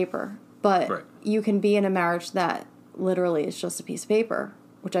piece of paper. But you can be in a marriage that literally is just a piece of paper,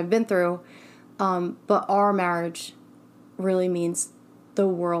 which I've been through. But our marriage really means the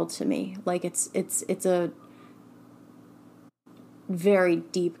world to me. Like, it's a very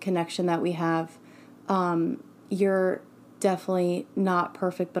deep connection that we have. You're definitely not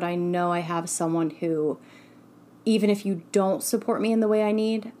perfect, but I know I have someone who, even if you don't support me in the way I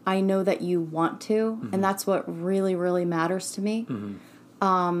need, I know that you want to, and that's what really, really matters to me.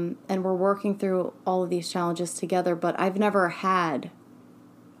 And we're working through all of these challenges together, but I've never had,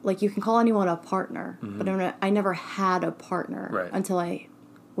 like, you can call anyone a partner, but I never had a partner until I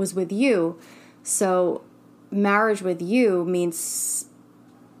was with you. So marriage with you means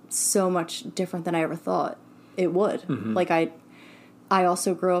so much different than I ever thought it would. Like, I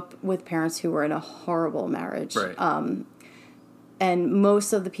also grew up with parents who were in a horrible marriage. And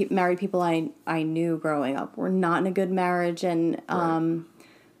most of the married people I knew growing up were not in a good marriage. And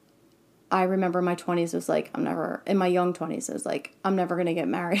I remember my 20s was like, in my young 20s, it was like, I'm never going to get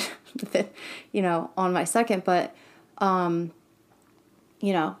married, on my second. But, Yeah,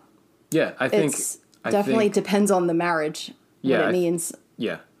 I think... definitely depends on the marriage, what it means.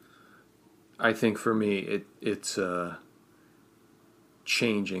 I think for me, it's a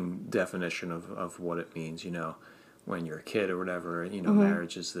changing definition of what it means, when you're a kid or whatever,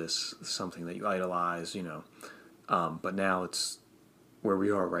 marriage is this something that you idolize, but now it's where we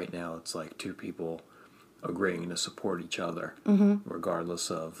are right now. It's like two people agreeing to support each other,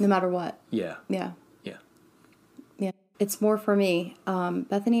 regardless of... no matter what. Yeah. It's more for me.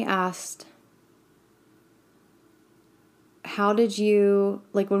 Bethany asked, how did you,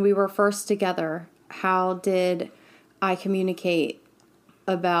 like, when we were first together, how did I communicate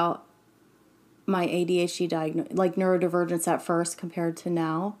about my ADHD diagnosis, like neurodivergence at first compared to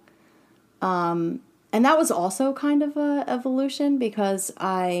now? And that was also kind of a evolution because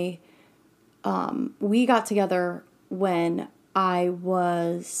we got together when I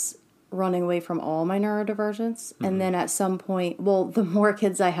was running away from all my neurodivergence. And then at some point, well, the more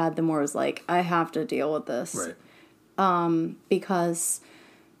kids I had, the more I was like, I have to deal with this. Because,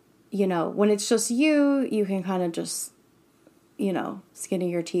 when it's just you can kind of just, skinning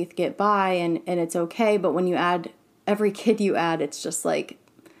your teeth, get by, and it's okay. But when you add every kid you add, it's just like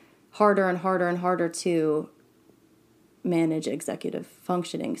harder and harder and harder to manage executive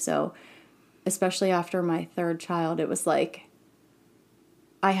functioning. So especially after my third child, it was like,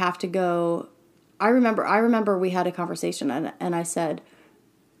 I have to go. I remember we had a conversation and I said,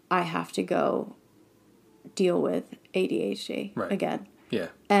 I have to go deal with ADHD again. Yeah.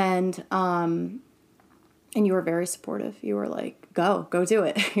 And you were very supportive. You were like, go do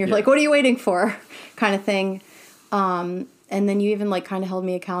it. You're like, what are you waiting for? Kind of thing. And then you even like kind of held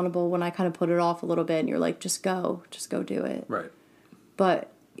me accountable when I kind of put it off a little bit, and you're like, just go do it. Right.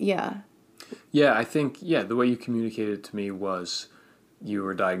 But yeah. Yeah, I think, the way you communicated to me was you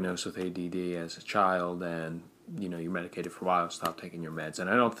were diagnosed with ADD as a child, and, you medicated for a while, stopped taking your meds. And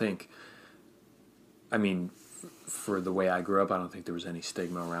I don't think, for the way I grew up, I don't think there was any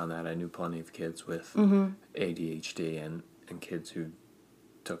stigma around that. I knew plenty of kids with ADHD and kids who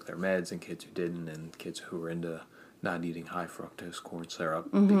took their meds and kids who didn't, and kids who were into not eating high fructose corn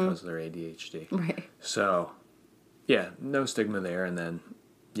syrup because of their ADHD. Right. So, no stigma there. And then,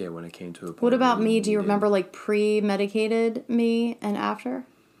 Yeah, when it came to a point. What about me? Do you remember like pre-medicated me and after?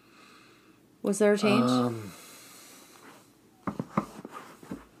 Was there a change?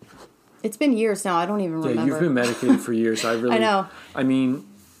 It's been years now. I don't even remember. Yeah, you've been medicated for years. I know. I mean,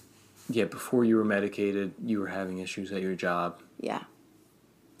 yeah, before you were medicated, you were having issues at your job. Yeah.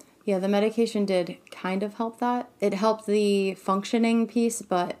 Yeah, the medication did kind of help that. It helped the functioning piece,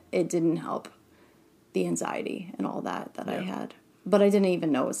 but it didn't help the anxiety and all that I had. But I didn't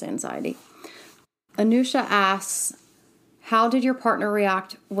even know it was anxiety. Anusha asks, how did your partner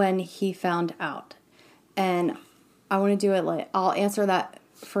react when he found out? And I want to do it like, I'll answer that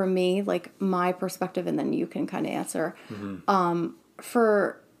for me, like my perspective, and then you can kind of answer. Mm-hmm.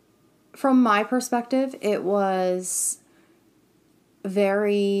 From my perspective, it was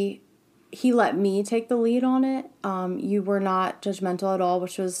he let me take the lead on it. You were not judgmental at all,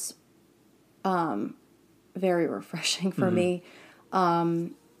 which was very refreshing for me.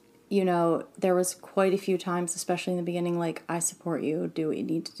 You know, there was quite a few times, especially in the beginning, like, I support you, do what you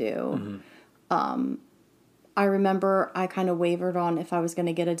need to do. Mm-hmm. I remember I kind of wavered on if I was going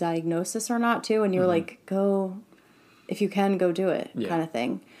to get a diagnosis or not, too. And you're like, go, if you can, go do it, kind of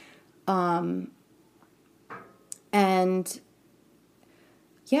thing. And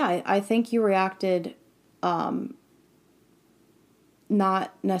yeah, I think you reacted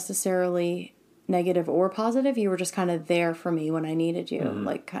not necessarily negative or positive. You were just kind of there for me when I needed you,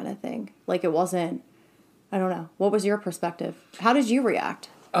 like, kind of thing. Like, it wasn't, I don't know. What was your perspective? How did you react?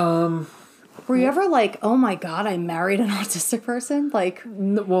 Were you ever like, oh my God, I married an autistic person? Like,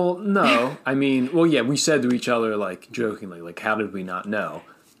 well, no. I mean, well, yeah, we said to each other, like, jokingly, like, how did we not know?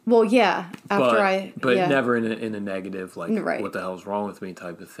 Well, yeah. But never in a negative, like, what the hell's wrong with me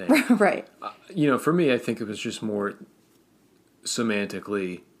type of thing. Right. You know, for me, I think it was just more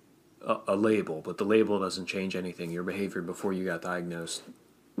semantically a label, but the label doesn't change anything. Your behavior before you got diagnosed,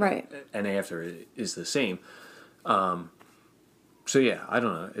 right, and after is the same. So yeah, I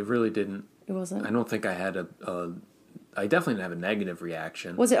don't know. It really didn't. It wasn't. I don't think I had I definitely didn't have a negative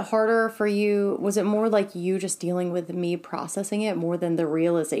reaction. Was it harder for you? Was it more like you just dealing with me processing it more than the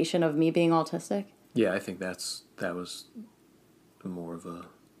realization of me being autistic? Yeah, I think that was more of a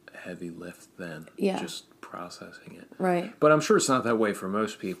heavy lift than just processing it. Right. But I'm sure it's not that way for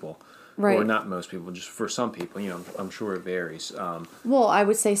most people. Right. Or not most people, just for some people. You know, I'm sure it varies. Well, I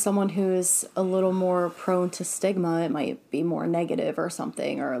would say someone who's a little more prone to stigma, it might be more negative or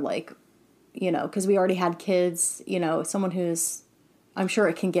something, or like, you know, because we already had kids, you know, someone who's, I'm sure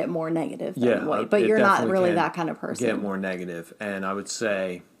it can get more negative than white, but you're not really that kind of person. Get more negative. And I would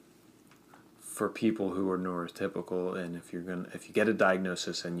say for people who are neurotypical, and if you get a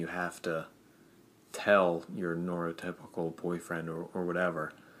diagnosis and you have to tell your neurotypical boyfriend or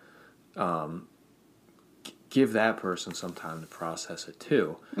whatever, give that person some time to process it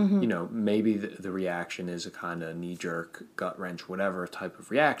too. Mm-hmm. You know, maybe the reaction is a kind of knee-jerk, gut-wrench, whatever type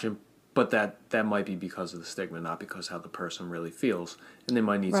of reaction, but that might be because of the stigma, not because how the person really feels, and they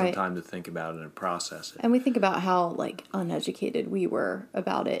might need some time to think about it and process it. And we think about how like uneducated we were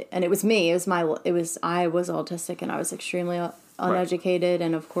about it, and it was me. I was autistic, and I was extremely uneducated,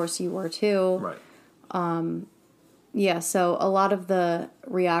 and of course you were too. Right. Yeah. So a lot of the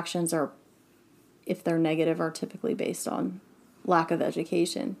reactions are, if they're negative, are typically based on lack of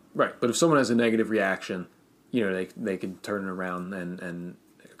education. Right. But if someone has a negative reaction, you know, they can turn it around and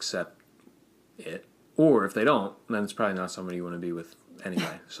accept it, or if they don't, then it's probably not somebody you want to be with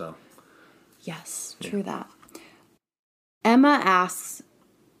anyway. So yes, true that. Emma asks,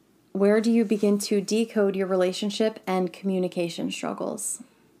 where do you begin to decode your relationship and communication struggles?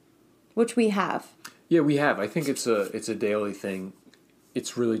 Which we have. Yeah, we have. I think it's a daily thing.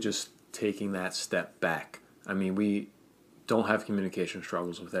 It's really just taking that step back. I mean, we don't have communication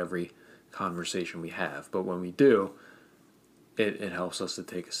struggles with every conversation we have, but when we do, it helps us to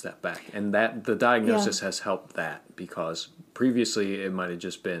take a step back. And that the diagnosis has helped that, because previously it might have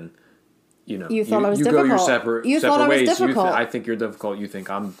just been, you know, you thought I was difficult. Go your separate ways. I was difficult. I think you're difficult. You think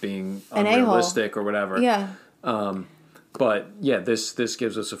I'm being unrealistic or whatever. Yeah. But yeah, this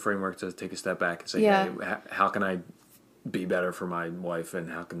gives us a framework to take a step back and say, hey, how can I be better for my wife,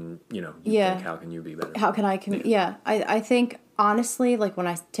 and how can you think, how can you be better? How can I? I think honestly, like when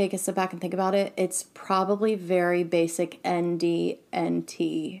I take a step back and think about it, it's probably very basic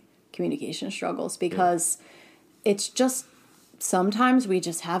ND/NT communication struggles, because it's just sometimes we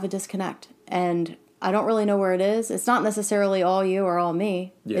just have a disconnect, and I don't really know where it is. It's not necessarily all you or all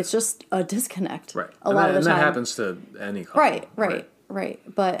me. Yes. It's just a disconnect. Right. A lot of the time. And that happens to any couple.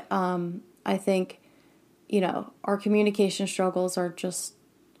 Right. But I think, you know, our communication struggles are just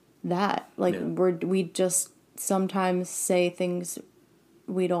that. Like we just sometimes say things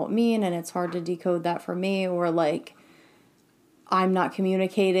we don't mean, and it's hard to decode that for me, or like I'm not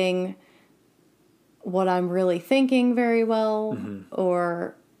communicating what I'm really thinking very well,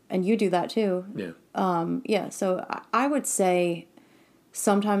 and you do that too. Yeah. So I would say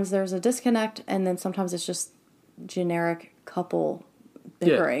sometimes there's a disconnect, and then sometimes it's just generic couple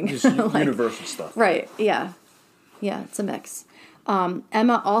bickering. Yeah, just universal stuff. Right, yeah. Yeah, it's a mix.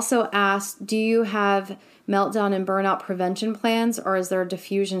 Emma also asked, do you have meltdown and burnout prevention plans, or is there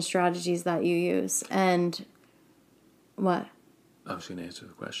diffusion strategies that you use? And what? I was going to answer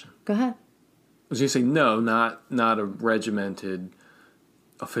the question. Go ahead. I was going to say no, not a regimented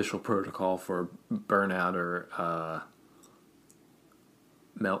official protocol for burnout or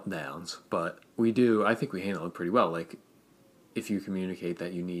meltdowns, but we do. I think we handle it pretty well. Like, if you communicate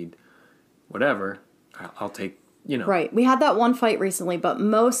that you need whatever, I'll take. Right. We had that one fight recently, but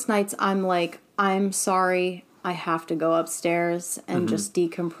most nights I'm like, I'm sorry, I have to go upstairs and just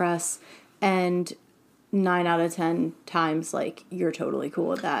decompress. And 9 out of 10 times, like, you're totally cool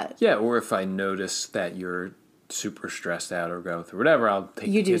with that. Yeah, or if I notice that you're super stressed out or going through whatever, I'll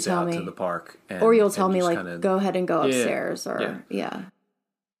take the kids out to the park. Or you'll tell me, like, go ahead and go upstairs. It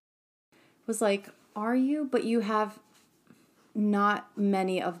was like, are you? But you have not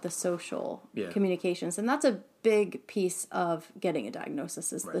many of the social communications. And that's a big piece of getting a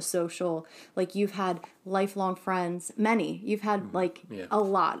diagnosis is the social, like, you've had lifelong friends, you've had like a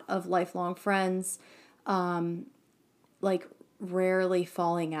lot of lifelong friends, like rarely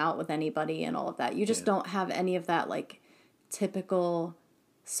falling out with anybody and all of that. You just don't have any of that like typical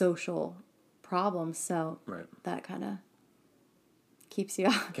social problems. So that kind of keeps you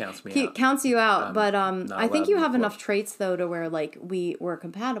out. Counts you out. But I think you have enough traits though to where like we're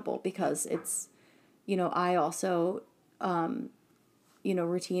compatible, because it's, I also,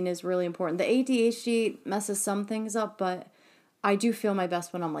 routine is really important. The ADHD messes some things up, but I do feel my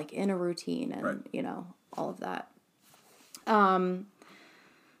best when I'm like in a routine and, all of that.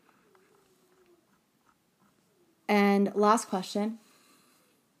 And last question.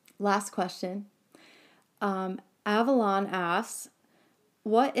 Avalon asks,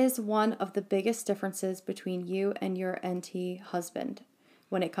 what is one of the biggest differences between you and your NT husband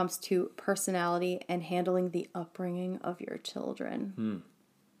when it comes to personality and handling the upbringing of your children?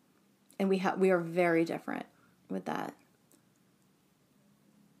 And we are very different with that.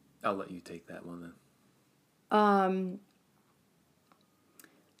 I'll let you take that one then.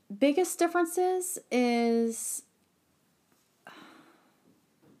 Biggest differences is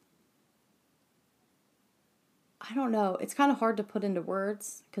I don't know. It's kind of hard to put into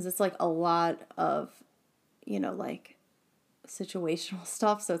words because it's like a lot of, like situational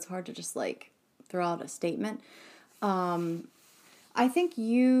stuff. So it's hard to just like throw out a statement. I think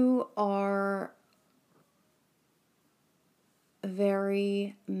you are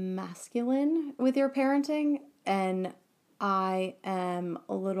very masculine with your parenting, and I am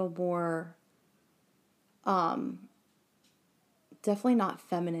a little more, definitely not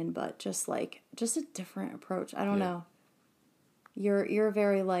feminine, but just a different approach. I don't know. You're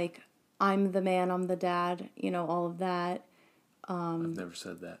very like, I'm the man, I'm the dad, all of that. I've never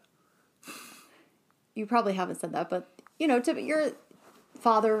said that. You probably haven't said that, but your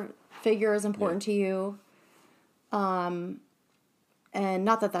father figure is important to you. And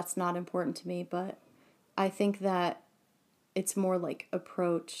not that that's not important to me, but I think that it's more like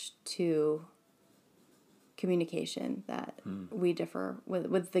approach to communication that we differ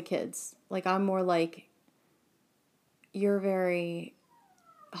with the kids. Like, I'm more like, you're very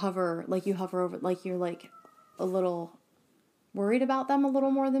you hover over, like you're like a little worried about them a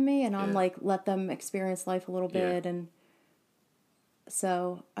little more than me, and I'm like, let them experience life a little bit. And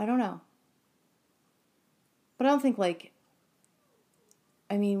so I don't know, but I don't think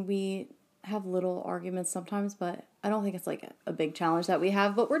we have little arguments sometimes, but I don't think it's like a big challenge that we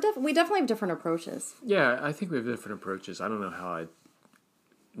have, but we definitely have different approaches. Yeah, I think we have different approaches. I don't know how I'd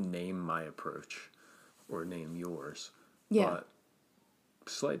name my approach or name yours. Yeah. But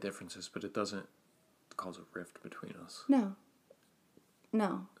slight differences, but it doesn't cause a rift between us. No.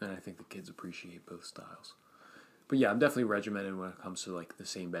 And I think the kids appreciate both styles. But yeah, I'm definitely regimented when it comes to like the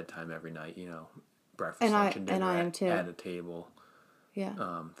same bedtime every night, breakfast, lunch, and dinner and I am too. At a table.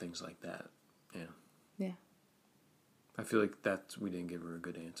 Yeah. Things like that. Yeah. Yeah. I feel like we didn't give her a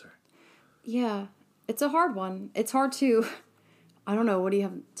good answer. Yeah. It's a hard one. It's hard to, I don't know, what do you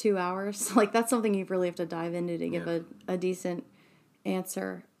have, 2 hours? Like, that's something you really have to dive into to give a decent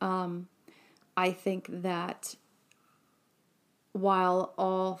answer. I think that while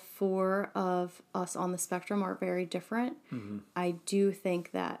all 4 of us on the spectrum are very different, I do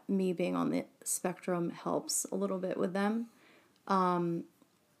think that me being on the spectrum helps a little bit with them.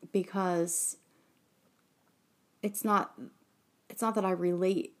 because it's not that I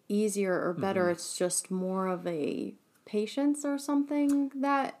relate easier or better. It's just more of a patience or something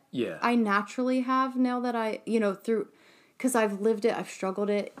that I naturally have now that I, because I've lived it, I've struggled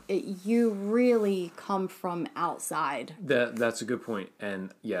it. You really come from outside. That's a good point.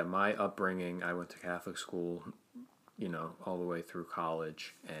 And my upbringing, I went to Catholic school, all the way through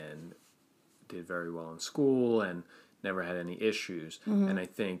college, and did very well in school and never had any issues. And I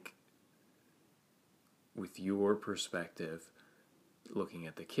think with your perspective, looking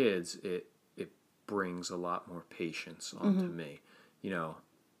at the kids, it brings a lot more patience onto me.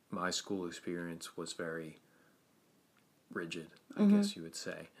 My school experience was very rigid, I guess you would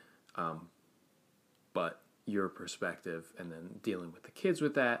say. But your perspective and then dealing with the kids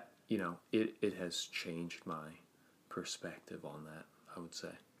with that, it has changed my perspective on that, I would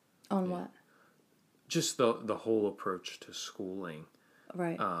say. On what? Just the whole approach to schooling.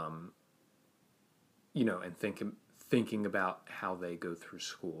 Right. And thinking about how they go through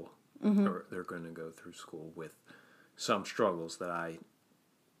school, or they're going to go through school with some struggles that I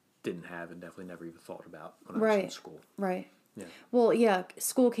didn't have and definitely never even thought about when I was in school. Right. Yeah. Well, yeah,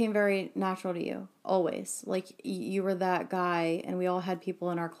 school came very natural to you, always. Like, you were that guy, and we all had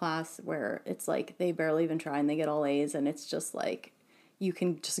people in our class where it's like they barely even try and they get all A's, and it's just like you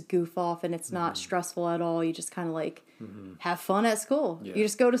can just goof off, and it's not stressful at all. You just kind of like have fun at school. Yeah. You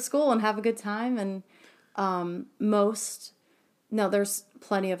just go to school and have a good time, and there's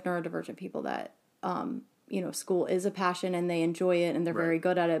plenty of neurodivergent people that, school is a passion and they enjoy it and they're very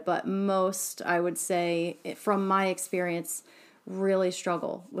good at it. But most, I would say, from my experience, really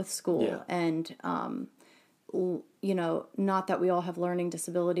struggle with school. Yeah. And, not that we all have learning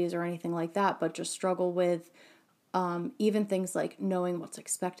disabilities or anything like that, but just struggle with even things like knowing what's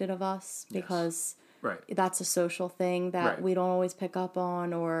expected of us, because that's a social thing that we don't always pick up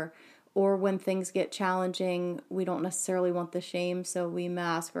on, or when things get challenging, we don't necessarily want the shame, so we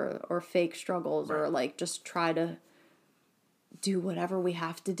mask or fake struggles, or like just try to do whatever we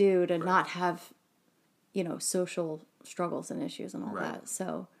have to do to not have, social struggles and issues and all that.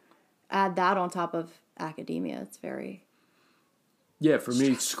 So add that on top of academia, it's very for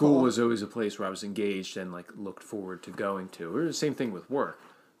me, school was always a place where I was engaged and like looked forward to going to. Or the same thing with work.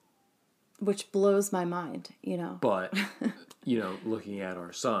 Which blows my mind, But, looking at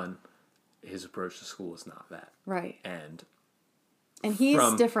our son, his approach to school is not that. Right. And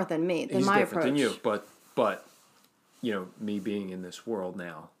he's different than me, than my approach. He's different than you, but me being in this world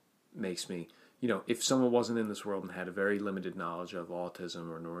now makes me, if someone wasn't in this world and had a very limited knowledge of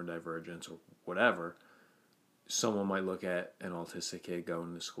autism or neurodivergence or whatever, someone might look at an autistic kid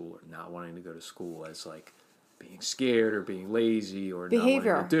going to school or not wanting to go to school as like being scared or being lazy or not wanting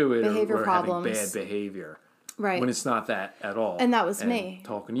to do it, or having bad behavior. Right. When it's not that at all. And that was me.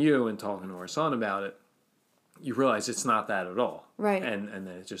 Talking to you and talking to our son about it, you realize it's not that at all. Right. And then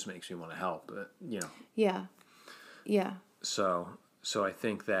it just makes me want to help. Yeah. Yeah. So I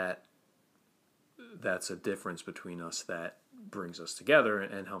think that's a difference between us that brings us together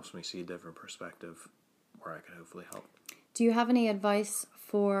and helps me see a different perspective where I can hopefully help. Do you have any advice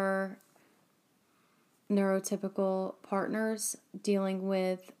for neurotypical partners dealing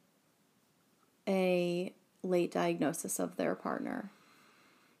with a late diagnosis of their partner,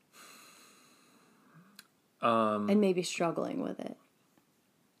 and maybe struggling with it?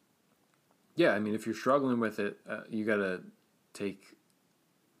 Yeah, I mean, if you're struggling with it, you got to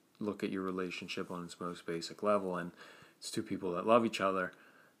look at your relationship on its most basic level, and it's two people that love each other.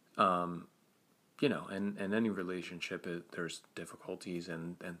 And any relationship, there's difficulties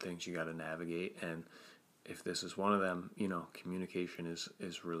and things you got to navigate, and if this is one of them, communication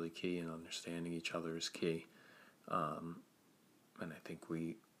is really key, and understanding each other is key. And I think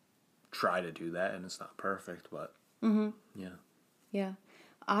we try to do that, and it's not perfect, but Yeah.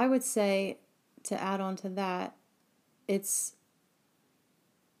 I would say, to add on to that, it's,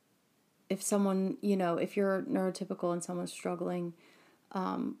 if someone, if you're neurotypical and someone's struggling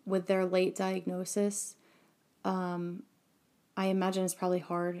with their late diagnosis, I imagine it's probably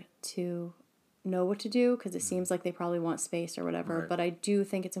hard to know what to do, because it seems like they probably want space or whatever. Right. But I do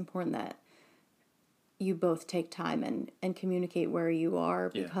think it's important that you both take time and communicate where you are,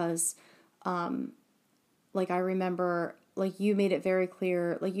 because like I remember, like you made it very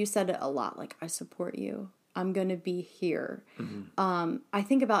clear, like you said it a lot, like, I support you, I'm going to be here. Mm-hmm. I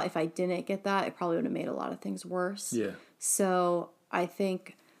think about if I didn't get that, it probably would have made a lot of things worse. Yeah. So I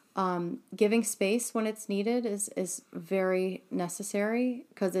think giving space when it's needed is very necessary,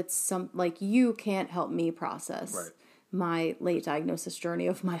 because it's like, you can't help me process my late diagnosis journey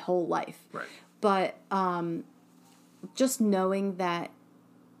of my whole life. Right. But just knowing that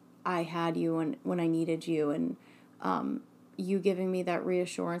I had you when I needed you, and you giving me that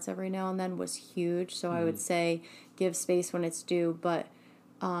reassurance every now and then was huge. So I would say give space when it's due, but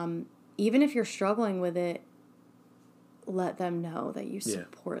even if you're struggling with it, let them know that you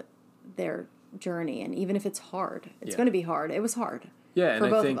support their journey. And even if it's hard, it's going to be hard. It was hard. Yeah, for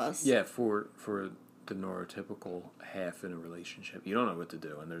and both I think, of us. yeah, for the neurotypical half in a relationship, you don't know what to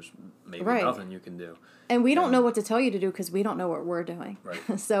do, and there's maybe nothing you can do. And we don't know what to tell you to do because we don't know what we're doing.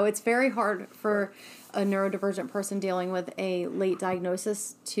 Right. So it's very hard for a neurodivergent person dealing with a late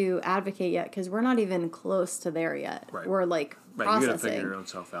diagnosis to advocate yet, because we're not even close to there yet. Right. We're like processing. You got to figure your own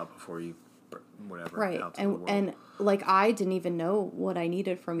self out before you whatever. Right. Out to the world. And like I didn't even know what I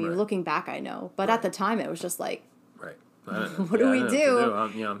needed from you. Looking back, I know, but at the time it was just like, right. What do we do?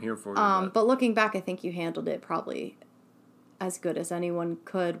 I'm here for you. But looking back, I think you handled it probably as good as anyone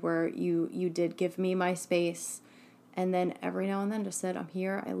could, where you did give me my space, and then every now and then just said, I'm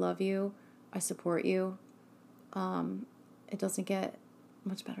here, I love you, I support you. It doesn't get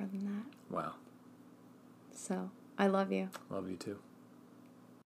much better than that. Wow. So, I love you. Love you too.